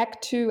refer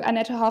back to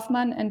Annette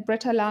Hoffmann and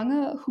Britta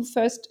Lange, who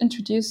first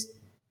introduced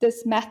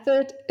this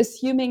method,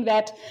 assuming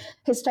that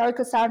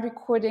historical sound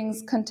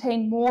recordings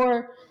contain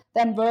more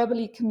than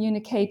verbally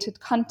communicated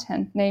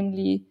content,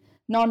 namely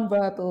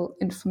nonverbal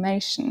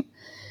information.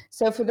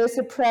 So for this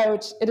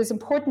approach, it is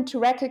important to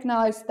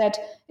recognize that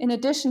in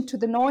addition to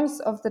the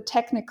noise of the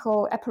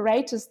technical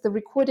apparatus, the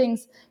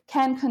recordings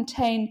can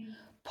contain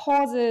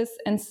pauses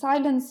and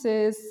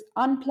silences,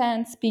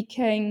 unplanned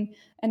speaking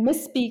and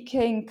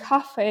misspeaking,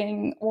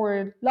 coughing,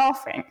 or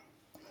laughing.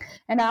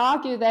 And I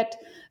argue that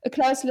a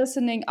close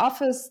listening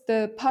offers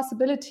the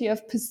possibility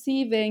of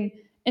perceiving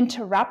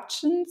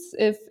interruptions,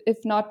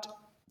 if not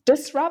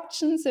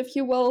disruptions, if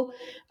you will,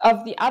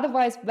 of the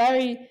otherwise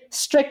very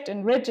strict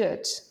and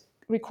rigid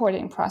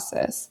recording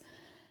process.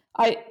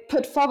 I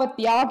put forward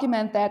the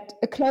argument that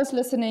a close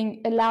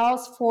listening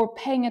allows for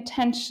paying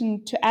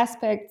attention to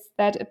aspects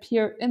that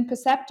appear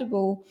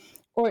imperceptible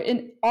or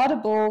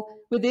inaudible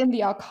within the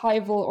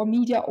archival or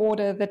media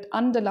order that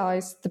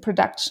underlies the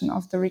production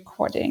of the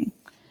recording.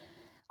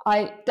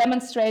 I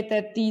demonstrate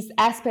that these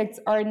aspects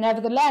are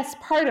nevertheless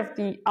part of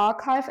the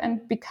archive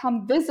and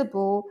become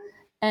visible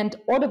and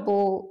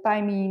audible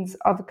by means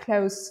of a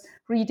close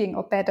reading,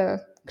 or better,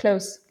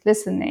 close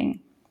listening.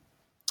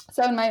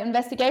 So in my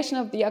investigation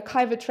of the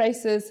archival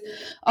traces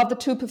of the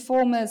 2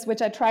 performers,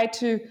 which I tried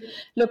to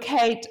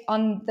locate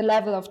on the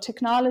level of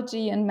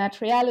technology and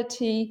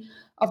materiality,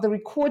 of the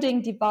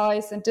recording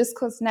device and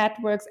discourse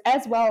networks,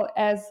 as well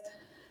as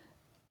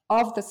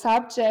of the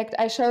subject,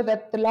 I show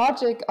that the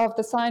logic of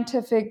the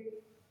scientific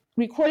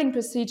recording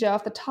procedure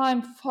of the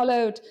time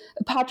followed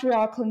a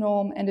patriarchal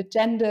norm and a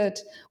gendered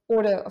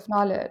order of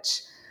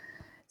knowledge.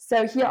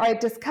 So here I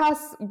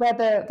discuss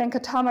whether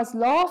Venkatama's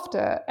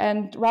laughter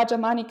and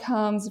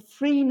Rajamanikam's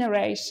free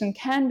narration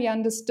can be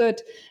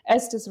understood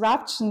as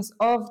disruptions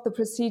of the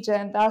procedure,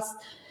 and thus,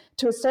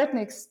 to a certain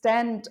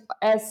extent,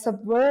 as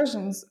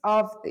subversions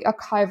of the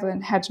archival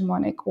and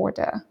hegemonic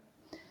order.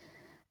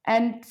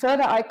 And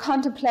further, I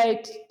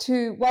contemplate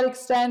to what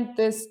extent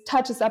this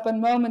touches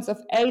upon moments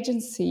of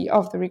agency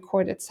of the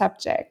recorded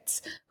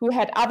subjects, who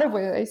had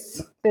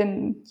otherwise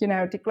been,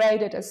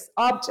 degraded as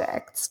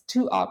objects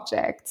to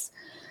objects.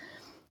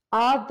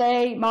 Are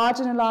they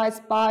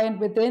marginalized by and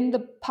within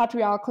the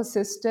patriarchal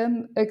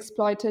system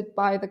exploited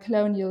by the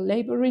colonial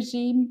labor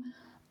regime?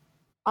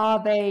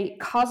 Are they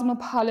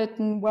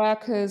cosmopolitan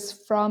workers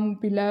from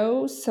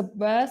below,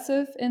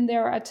 subversive in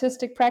their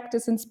artistic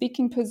practice and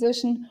speaking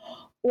position?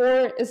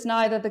 Or is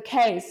neither the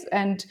case?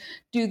 And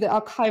do the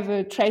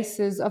archival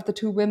traces of the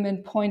 2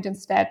 women point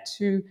instead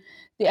to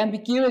the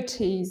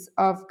ambiguities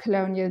of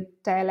colonial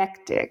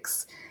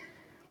dialectics?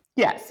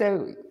 Yeah,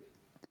 so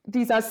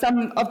these are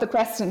some of the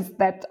questions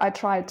that I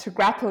try to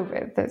grapple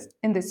with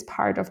in this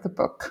part of the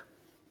book.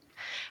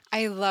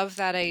 I love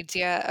that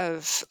idea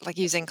of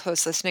using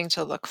close listening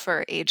to look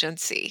for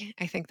agency.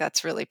 I think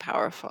that's really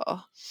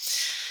powerful.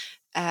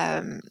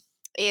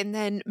 And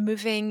then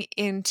moving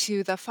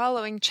into the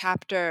following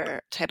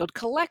chapter titled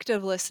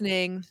Collective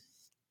Listening,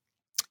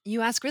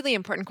 you ask really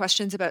important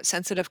questions about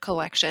sensitive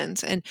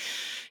collections, and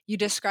you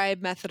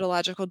describe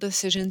methodological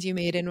decisions you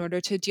made in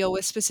order to deal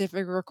with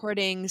specific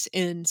recordings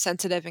in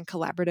sensitive and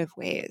collaborative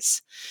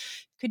ways.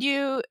 Could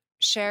you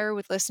share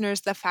with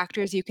listeners the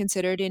factors you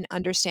considered in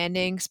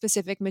understanding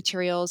specific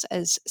materials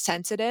as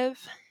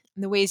sensitive,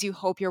 and the ways you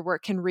hope your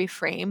work can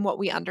reframe what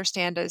we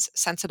understand as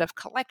sensitive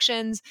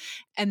collections,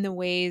 and the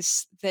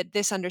ways that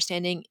this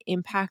understanding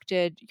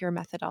impacted your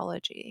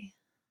methodology?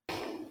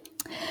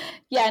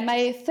 Yeah, in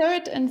my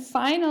third and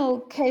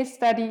final case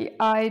study,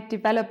 I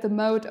developed the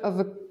mode of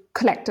a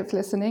collective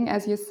listening,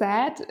 as you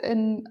said,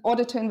 in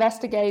order to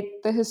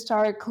investigate the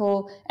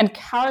historical and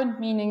current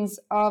meanings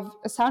of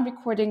a sound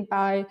recording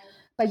by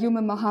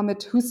Bayoumi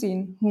Mohammed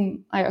Hussein,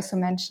 whom I also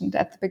mentioned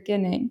at the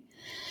beginning.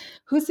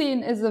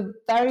 Hussein is a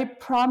very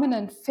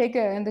prominent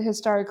figure in the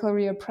historical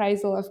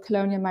reappraisal of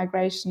colonial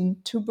migration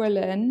to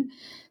Berlin.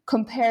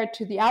 Compared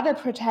to the other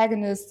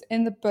protagonists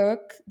in the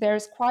book,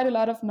 there's quite a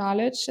lot of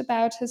knowledge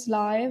about his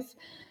life.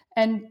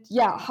 And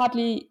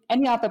hardly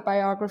any other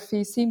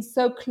biography seems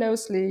so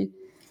closely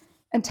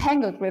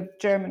entangled with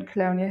German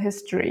colonial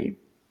history.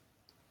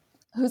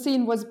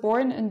 Hussein was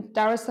born in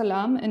Dar es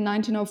Salaam in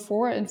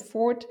 1904 and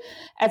fought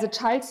as a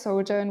child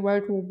soldier in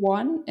World War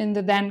I in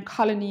the then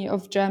colony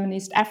of German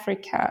East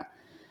Africa.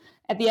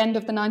 At the end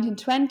of the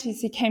 1920s,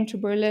 he came to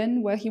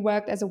Berlin, where he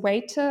worked as a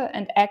waiter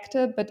and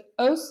actor, but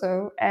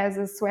also as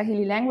a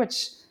Swahili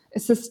language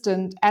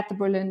assistant at the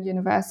Berlin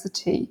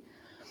University.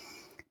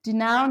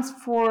 Denounced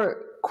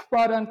for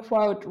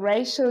quote-unquote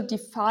racial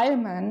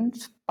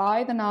defilement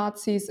by the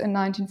Nazis in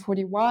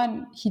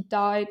 1941, he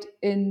died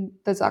in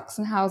the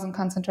Sachsenhausen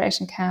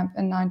concentration camp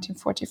in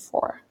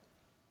 1944.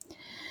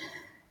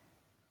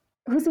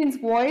 Hussein's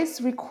voice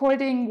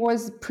recording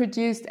was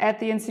produced at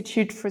the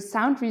Institute for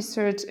Sound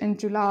Research in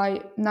July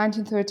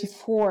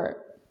 1934.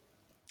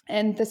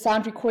 And the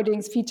sound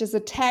recordings features a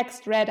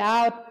text read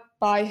out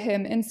by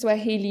him in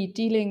Swahili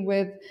dealing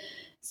with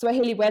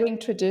Swahili wedding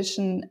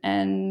traditions,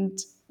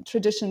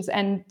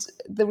 and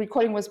the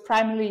recording was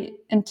primarily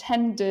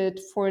intended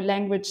for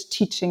language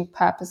teaching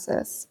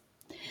purposes.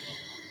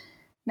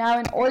 Now,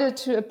 in order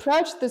to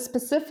approach the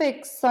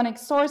specific sonic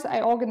source, I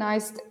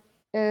organized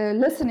a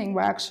listening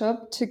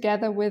workshop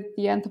together with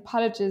the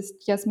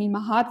anthropologist Yasmin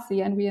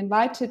Mahadzi, and we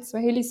invited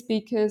Swahili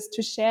speakers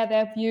to share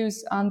their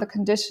views on the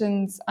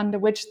conditions under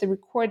which the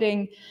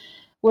recording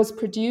was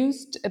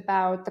produced,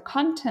 about the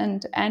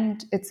content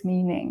and its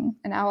meaning.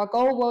 And our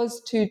goal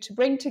was to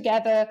bring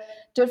together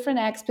different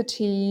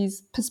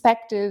expertise,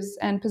 perspectives,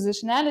 and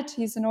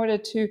positionalities in order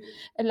to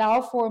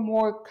allow for a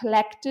more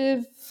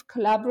collective,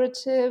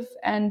 collaborative,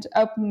 and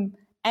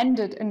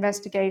open-ended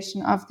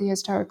investigation of the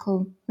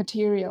historical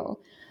material.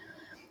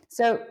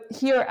 So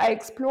here I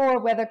explore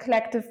whether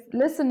collective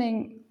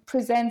listening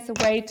presents a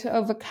way to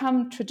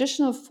overcome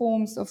traditional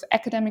forms of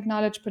academic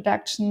knowledge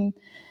production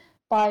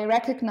by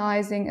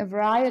recognizing a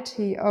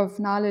variety of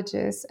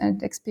knowledges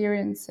and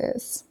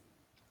experiences.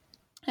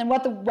 And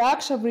what the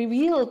workshop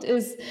revealed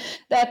is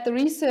that the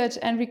research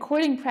and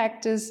recording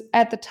practice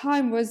at the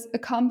time was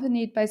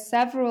accompanied by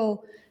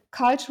several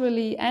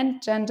culturally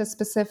and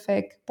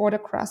gender-specific border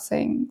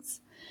crossings.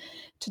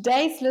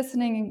 Today's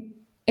listening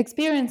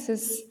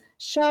experiences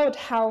showed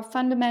how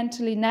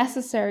fundamentally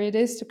necessary it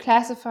is to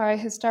classify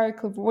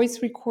historical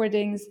voice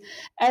recordings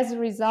as a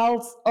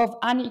result of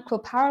unequal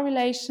power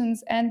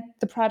relations and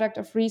the product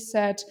of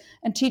research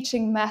and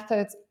teaching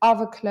methods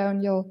of a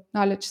colonial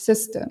knowledge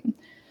system.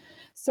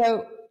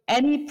 So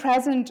any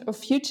present or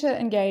future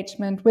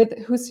engagement with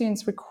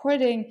Hussein's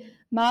recording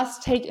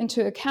must take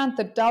into account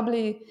the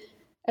doubly,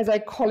 as I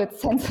call it,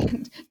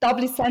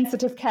 doubly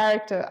sensitive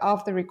character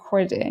of the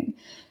recording.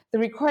 The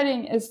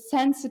recording is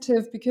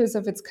sensitive because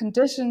of its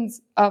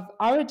conditions of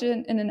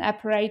origin in an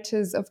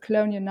apparatus of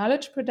colonial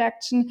knowledge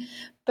production,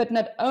 but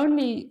not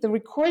only the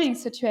recording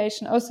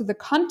situation, also the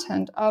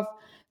content of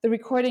the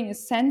recording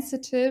is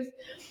sensitive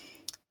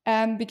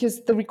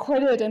because the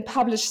recorded and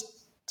published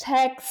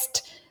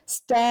text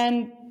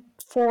stand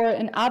for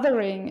an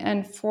othering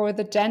and for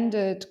the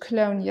gendered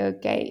colonial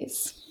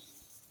gaze.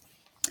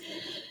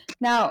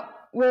 Now,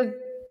 with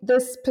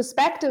this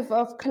perspective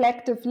of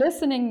collective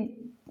listening,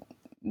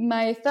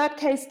 my third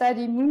case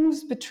study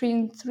moves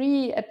between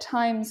three, at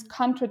times,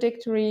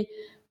 contradictory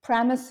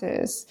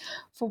premises.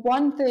 For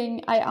one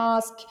thing, I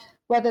ask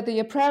whether the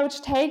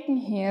approach taken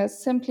here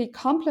simply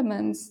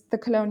complements the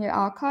colonial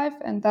archive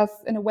and thus,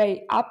 in a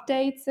way,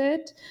 updates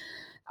it.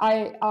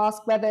 I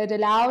ask whether it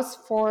allows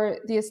for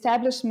the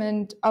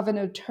establishment of an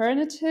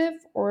alternative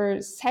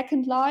or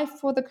second life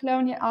for the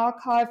colonial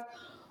archive,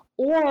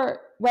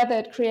 or whether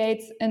it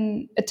creates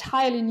an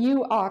entirely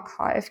new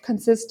archive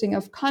consisting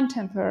of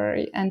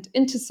contemporary and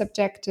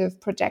intersubjective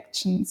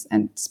projections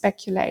and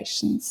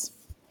speculations.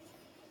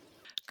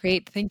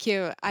 Great, thank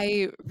you.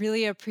 I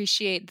really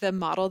appreciate the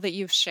model that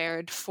you've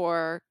shared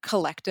for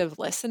collective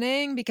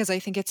listening, because I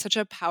think it's such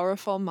a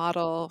powerful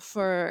model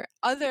for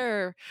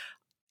other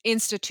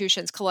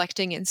institutions,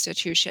 collecting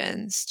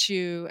institutions,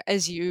 to,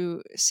 as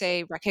you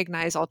say,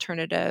 recognize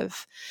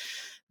alternative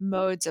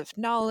modes of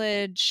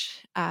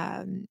knowledge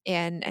and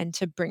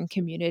to bring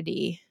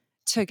community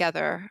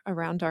together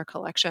around our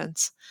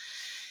collections.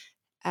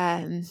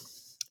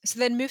 So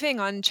then moving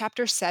on,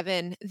 chapter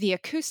 7, the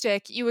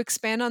acoustic, you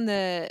expand on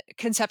the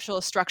conceptual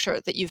structure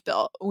that you've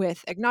built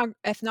with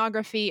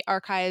ethnography,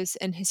 archives,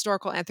 and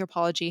historical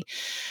anthropology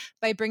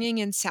by bringing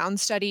in sound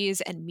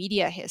studies and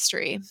media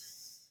history.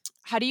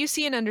 How do you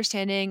see an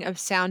understanding of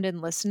sound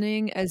and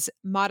listening as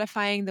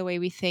modifying the way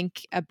we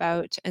think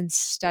about and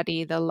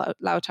study the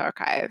Laut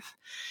archive?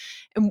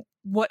 And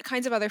what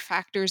kinds of other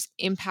factors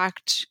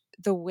impact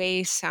the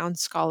way sound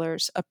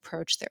scholars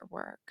approach their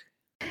work?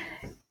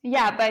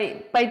 Yeah,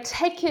 by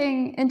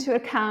taking into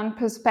account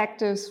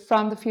perspectives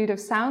from the field of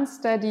sound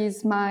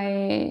studies,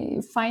 my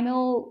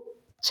final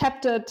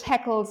chapter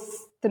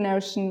tackles the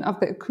notion of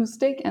the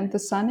acoustic and the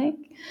sonic.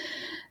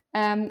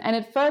 And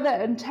it further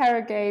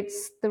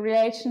interrogates the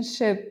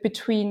relationship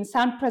between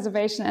sound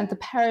preservation and the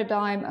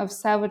paradigm of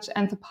salvage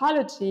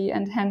anthropology,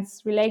 and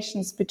hence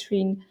relations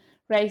between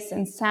race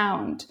and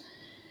sound.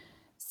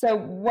 So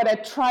what I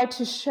try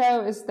to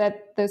show is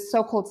that the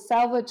so-called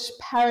salvage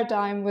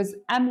paradigm was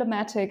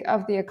emblematic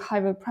of the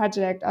archival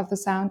project of the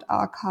Sound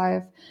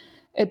Archive.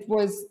 It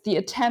was the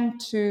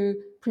attempt to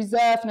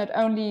preserve not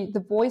only the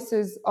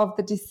voices of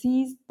the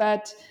deceased,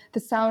 but the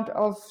sound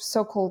of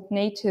so-called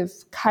native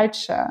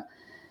culture.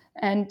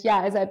 And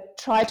as I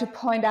try to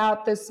point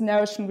out, this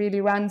notion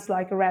really runs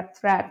like a red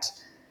thread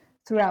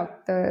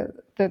throughout the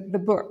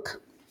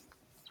book.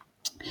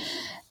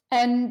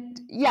 And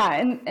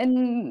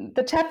in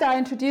the chapter, I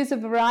introduce a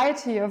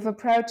variety of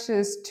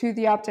approaches to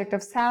the object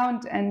of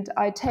sound, and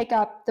I take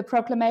up the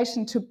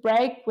proclamation to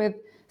break with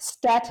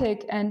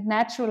static and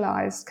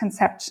naturalized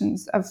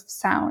conceptions of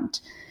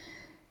sound.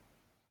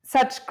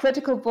 Such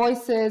critical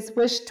voices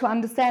wish to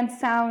understand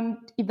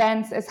sound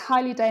events as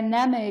highly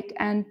dynamic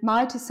and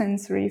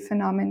multisensory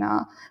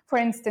phenomena. For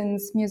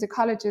instance,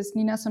 musicologist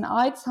Nina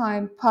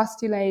Sonn-Eitzheim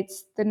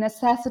postulates the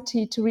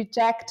necessity to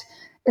reject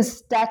a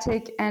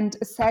static and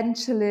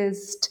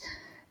essentialist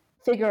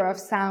figure of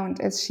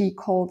sound, as she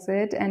calls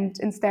it, and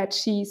instead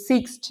she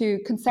seeks to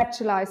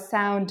conceptualize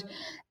sound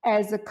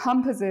as a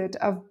composite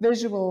of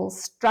visual,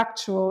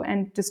 structural,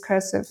 and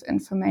discursive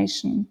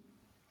information.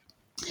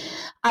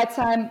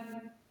 Eitzheim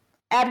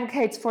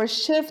advocates for a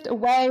shift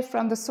away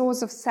from the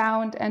source of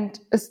sound and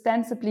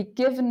ostensibly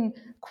given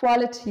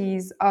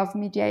qualities of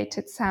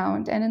mediated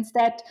sound, and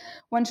instead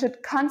one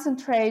should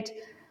concentrate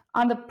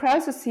on the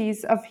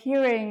processes of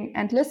hearing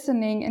and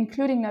listening,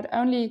 including not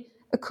only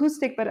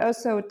acoustic but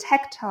also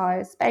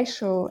tactile,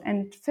 spatial,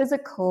 and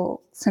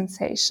physical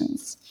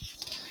sensations.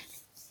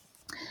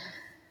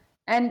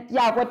 And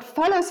what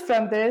follows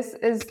from this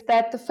is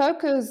that the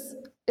focus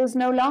is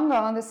no longer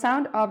on the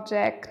sound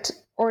object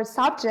or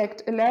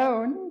subject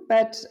alone,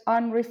 but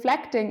on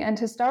reflecting and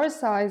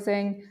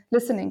historicizing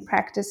listening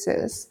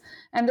practices.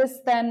 And this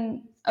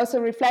then also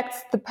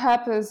reflects the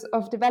purpose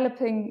of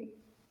developing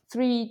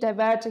 3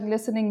 diverging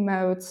listening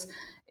modes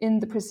in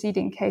the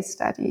preceding case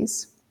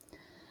studies.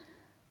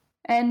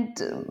 And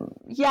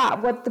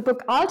what the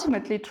book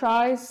ultimately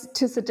tries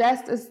to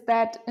suggest is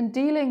that in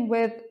dealing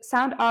with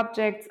sound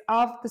objects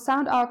of the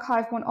Sound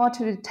Archive, one ought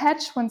to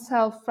detach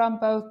oneself from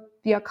both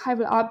the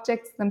archival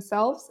objects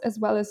themselves as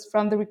well as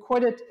from the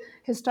recorded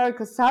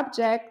historical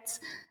subjects,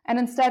 and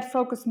instead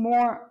focus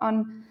more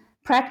on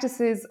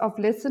practices of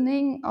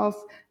listening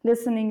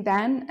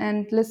then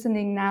and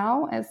listening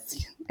now, as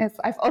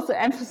I've also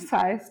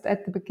emphasized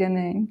at the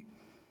beginning.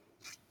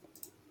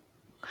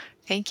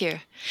 Thank you.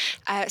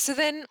 So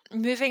then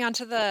moving on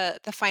to the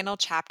final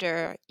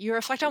chapter, you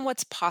reflect on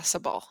what's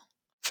possible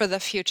for the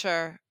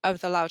future of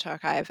the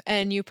Lautarchiv,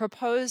 and you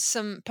propose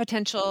some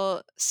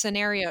potential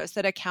scenarios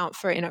that account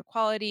for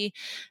inequality,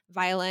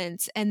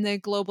 violence, and the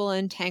global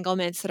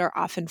entanglements that are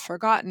often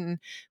forgotten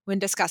when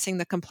discussing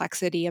the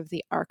complexity of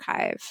the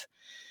archive.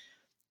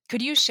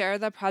 Could you share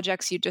the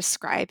projects you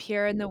describe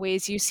here and the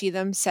ways you see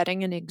them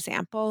setting an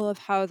example of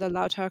how the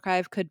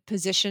Lautarchiv could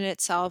position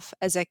itself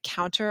as a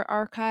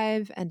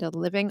counter-archive and a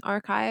living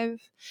archive?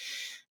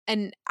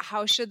 And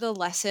how should the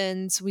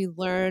lessons we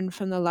learn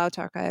from the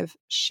Lautarchiv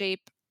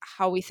shape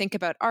how we think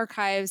about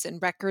archives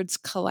and records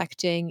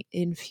collecting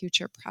in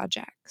future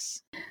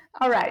projects?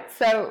 All right.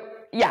 So,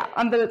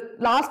 on the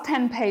last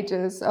 10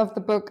 pages of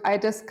the book, I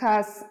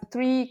discuss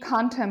 3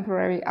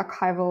 contemporary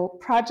archival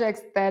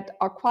projects that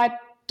are quite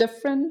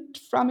different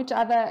from each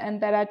other and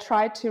that I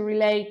try to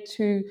relate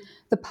to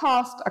the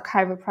past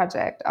archival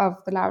project of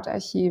the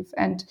Lautarchiv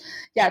and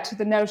to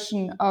the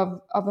notion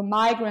of a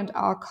migrant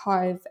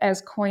archive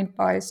as coined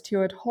by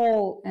Stuart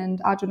Hall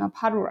and Arjuna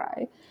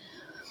Padurai.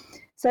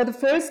 So the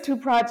first 2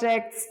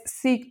 projects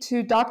seek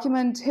to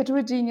document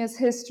heterogeneous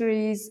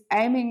histories,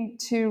 aiming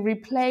to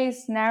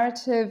replace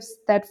narratives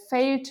that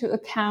fail to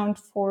account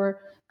for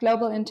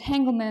global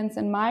entanglements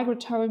and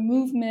migratory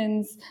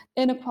movements,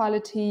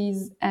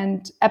 inequalities,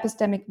 and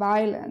epistemic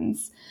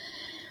violence.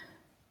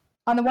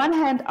 On the one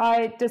hand,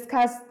 I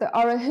discussed the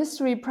oral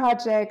history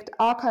project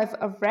Archive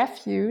of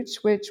Refuge,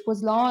 which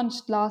was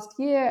launched last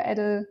year at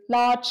a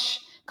large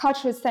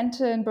cultural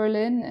center in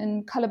Berlin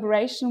in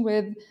collaboration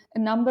with a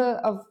number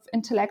of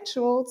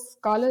intellectuals,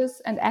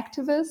 scholars, and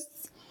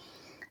activists.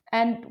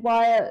 And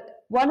while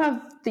one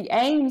of the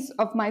aims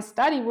of my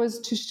study was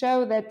to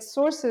show that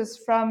sources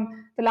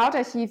from the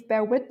Lautarchiv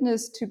bear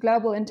witness to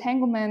global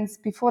entanglements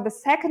before the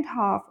second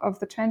half of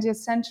the 20th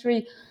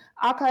century,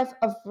 Archive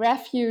of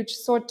Refuge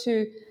sought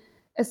to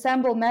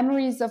assemble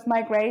memories of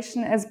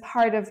migration as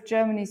part of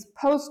Germany's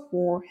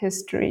post-war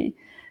history.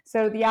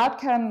 So the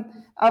outcome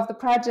of the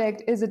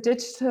project is a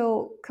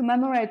digital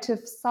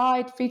commemorative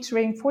site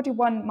featuring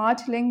 41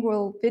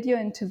 multilingual video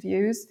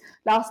interviews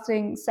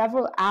lasting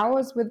several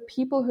hours with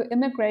people who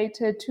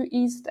immigrated to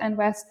East and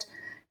West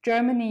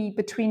Germany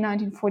between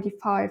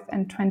 1945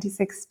 and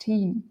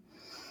 2016.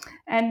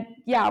 And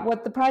yeah,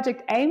 what the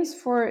project aims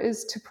for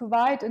is to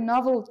provide a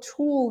novel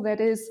tool that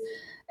is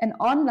an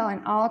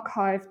online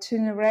archive to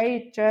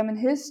narrate German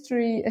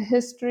history, a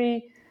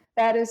history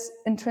that is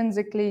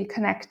intrinsically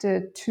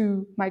connected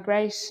to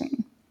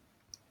migration.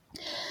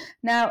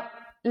 Now,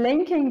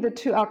 linking the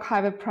two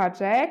archival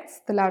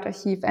projects, the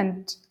Lautarchiv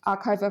and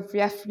Archive of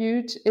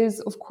Refuge, is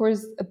of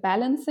course a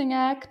balancing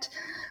act.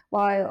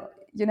 While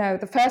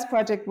the first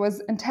project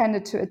was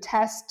intended to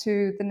attest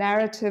to the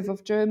narrative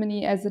of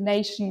Germany as a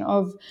nation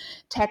of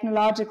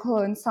technological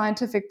and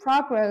scientific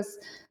progress,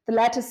 the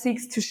latter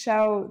seeks to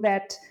show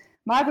that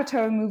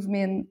migratory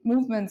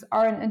movements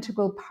are an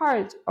integral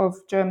part of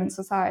German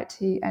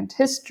society and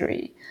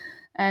history.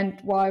 And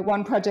while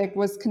one project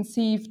was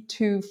conceived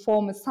to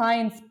form a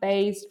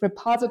science-based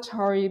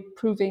repository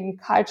proving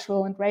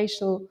cultural and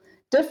racial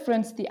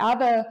difference, the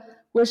other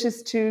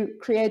wishes to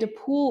create a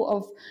pool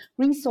of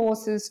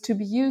resources to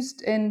be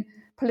used in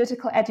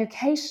political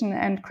education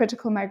and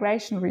critical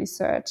migration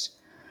research.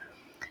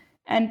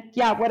 And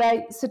yeah, what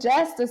I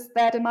suggest is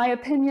that, in my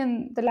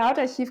opinion, the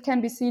Lautarchiv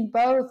can be seen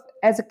both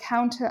as a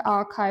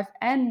counter-archive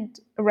and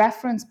a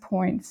reference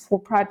point for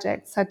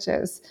projects such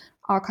as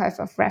Archive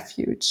of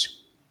Refuge.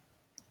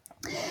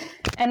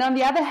 And on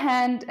the other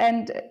hand,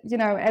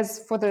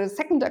 as for the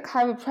second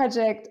archival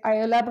project,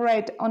 I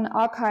elaborate on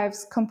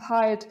archives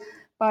compiled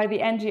by the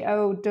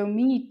NGO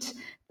DOMIT,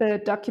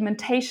 the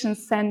Documentation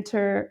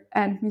Center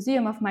and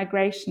Museum of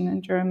Migration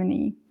in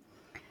Germany.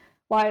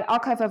 While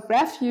Archive of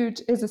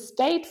Refuge is a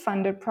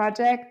state-funded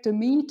project,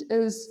 DOMIT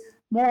is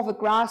more of a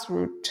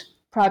grassroots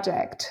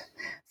project.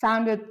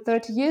 Founded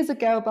 30 years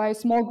ago by a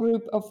small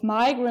group of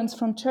migrants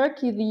from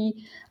Turkey, the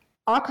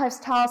archive's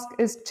task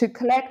is to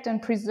collect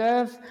and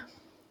preserve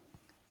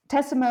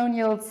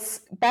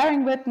testimonials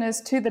bearing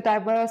witness to the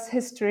diverse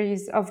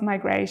histories of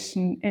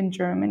migration in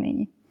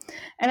Germany.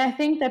 And I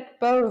think that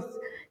both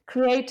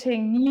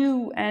creating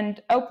new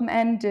and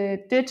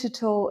open-ended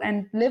digital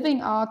and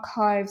living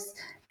archives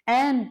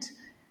and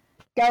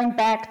going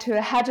back to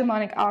a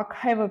hegemonic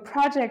archival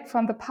project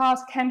from the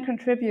past can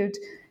contribute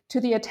to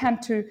the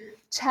attempt to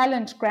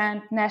challenge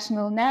grand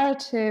national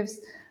narratives,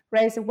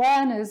 raise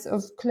awareness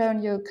of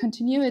colonial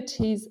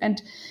continuities,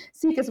 and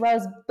seek as well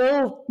as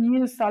build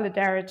new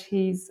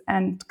solidarities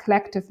and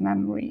collective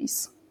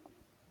memories.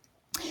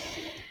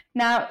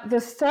 Now, the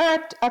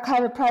third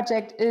archival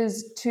project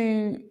is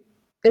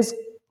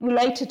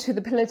related to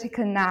the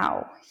political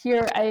now.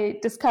 Here I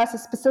discuss a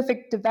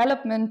specific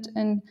development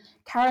in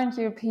current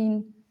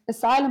European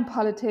asylum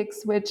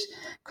politics, which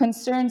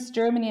concerns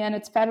Germany and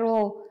its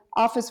Federal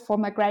Office for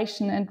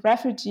Migration and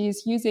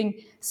Refugees using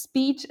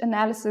speech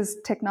analysis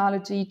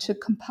technology to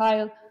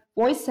compile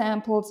voice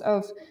samples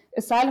of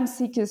asylum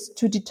seekers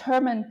to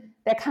determine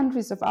their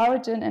countries of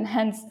origin and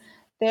hence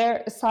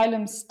their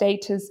asylum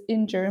status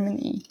in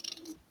Germany.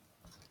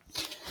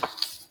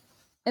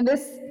 In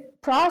this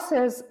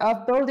process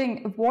of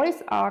building a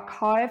voice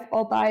archive,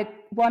 albeit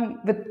one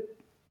with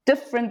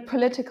different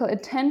political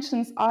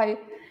intentions, I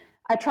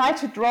try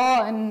to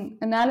draw an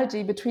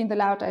analogy between the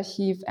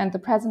Lautarchiv and the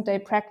present-day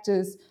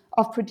practice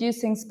of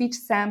producing speech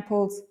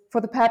samples for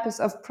the purpose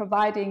of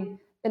providing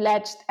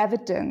alleged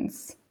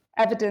evidence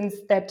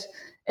that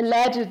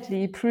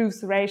allegedly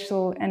proves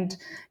racial and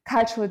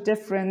cultural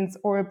difference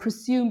or a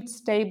presumed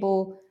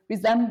stable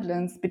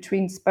resemblance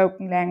between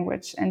spoken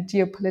language and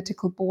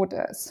geopolitical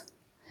borders.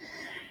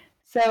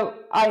 So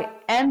I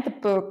end the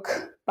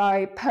book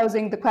by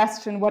posing the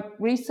question what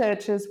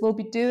researchers will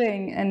be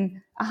doing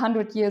in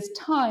 100 years'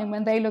 time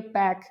when they look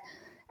back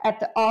at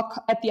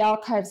the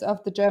archives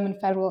of the German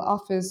Federal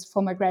Office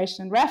for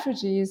Migration and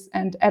Refugees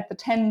and at the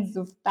tens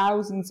of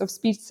thousands of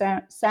speech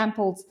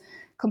samples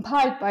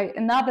compiled by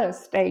another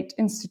state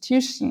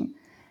institution.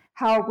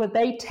 How will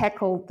they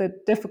tackle the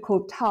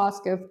difficult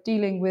task of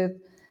dealing with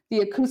the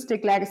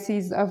acoustic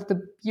legacies of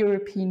the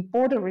European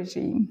border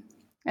regime?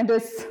 And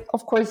this,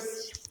 of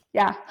course,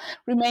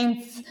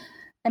 remains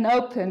an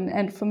open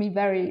and, for me,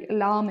 very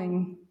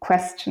alarming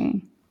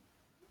question.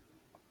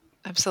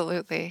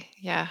 Absolutely.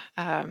 Yeah.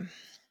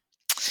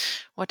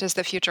 What does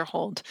the future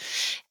hold?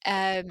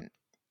 Thank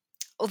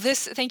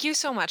you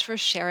so much for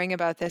sharing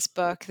about this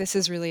book. This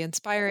is really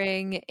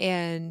inspiring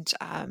and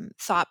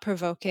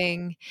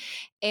thought-provoking.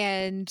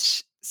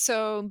 And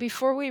so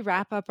before we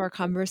wrap up our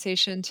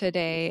conversation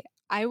today,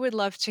 I would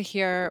love to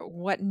hear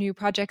what new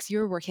projects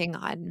you're working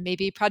on,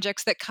 maybe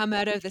projects that come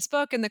out of this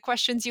book and the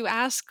questions you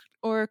ask,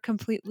 or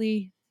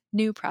completely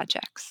new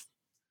projects.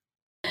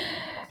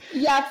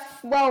 Yes,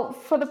 well,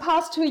 for the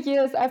past 2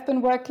 years, I've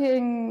been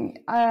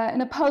working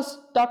in a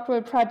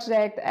postdoctoral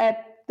project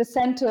at the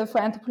Center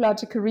for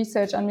Anthropological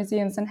Research on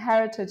Museums and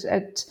Heritage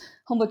at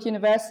Humboldt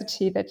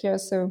University that you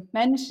also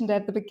mentioned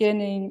at the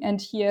beginning.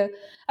 And here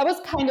I was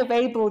kind of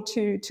able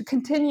to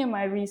continue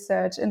my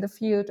research in the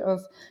field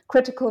of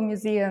critical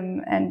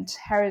museum and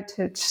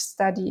heritage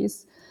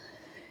studies.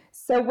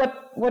 So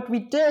what we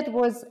did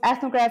was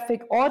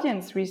ethnographic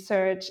audience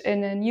research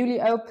in a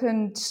newly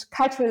opened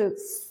cultural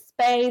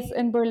space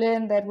in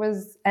Berlin that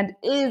was and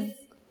is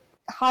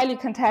highly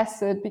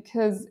contested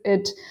because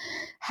it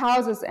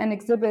houses and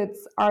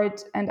exhibits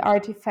art and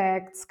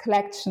artifacts,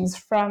 collections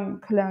from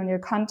colonial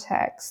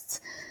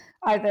contexts.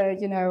 Either,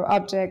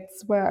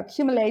 objects were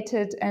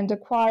accumulated and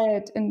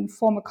acquired in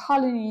former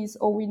colonies,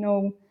 or we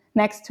know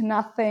next to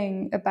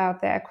nothing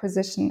about their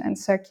acquisition and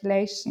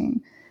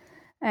circulation.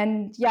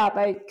 And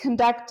by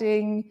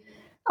conducting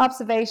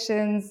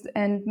observations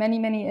and many,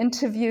 many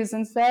interviews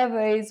and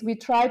surveys, we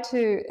try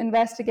to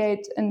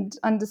investigate and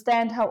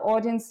understand how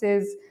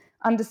audiences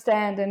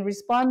understand and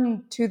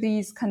respond to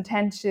these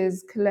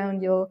contentious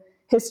colonial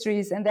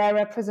histories and their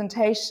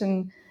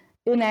representation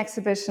in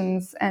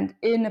exhibitions and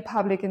in a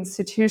public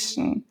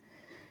institution.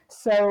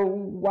 So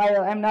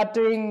while I'm not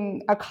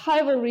doing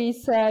archival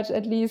research,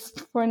 at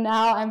least for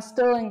now, I'm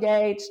still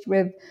engaged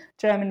with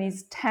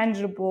Germany's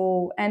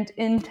tangible and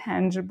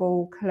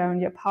intangible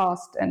colonial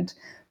past and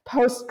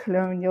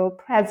post-colonial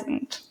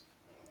present.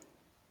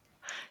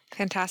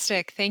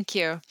 Fantastic. Thank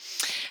you.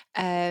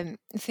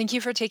 Thank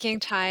you for taking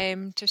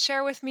time to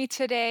share with me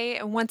today.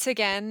 And once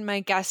again, my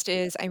guest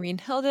is Irene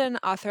Hilden,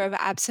 author of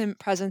Absent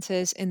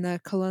Presences in the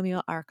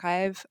Colonial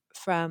Archive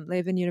from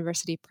Leuven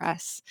University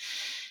Press.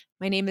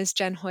 My name is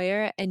Jen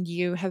Hoyer, and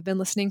you have been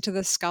listening to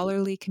the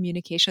Scholarly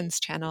Communications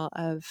channel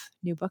of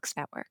New Books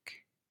Network.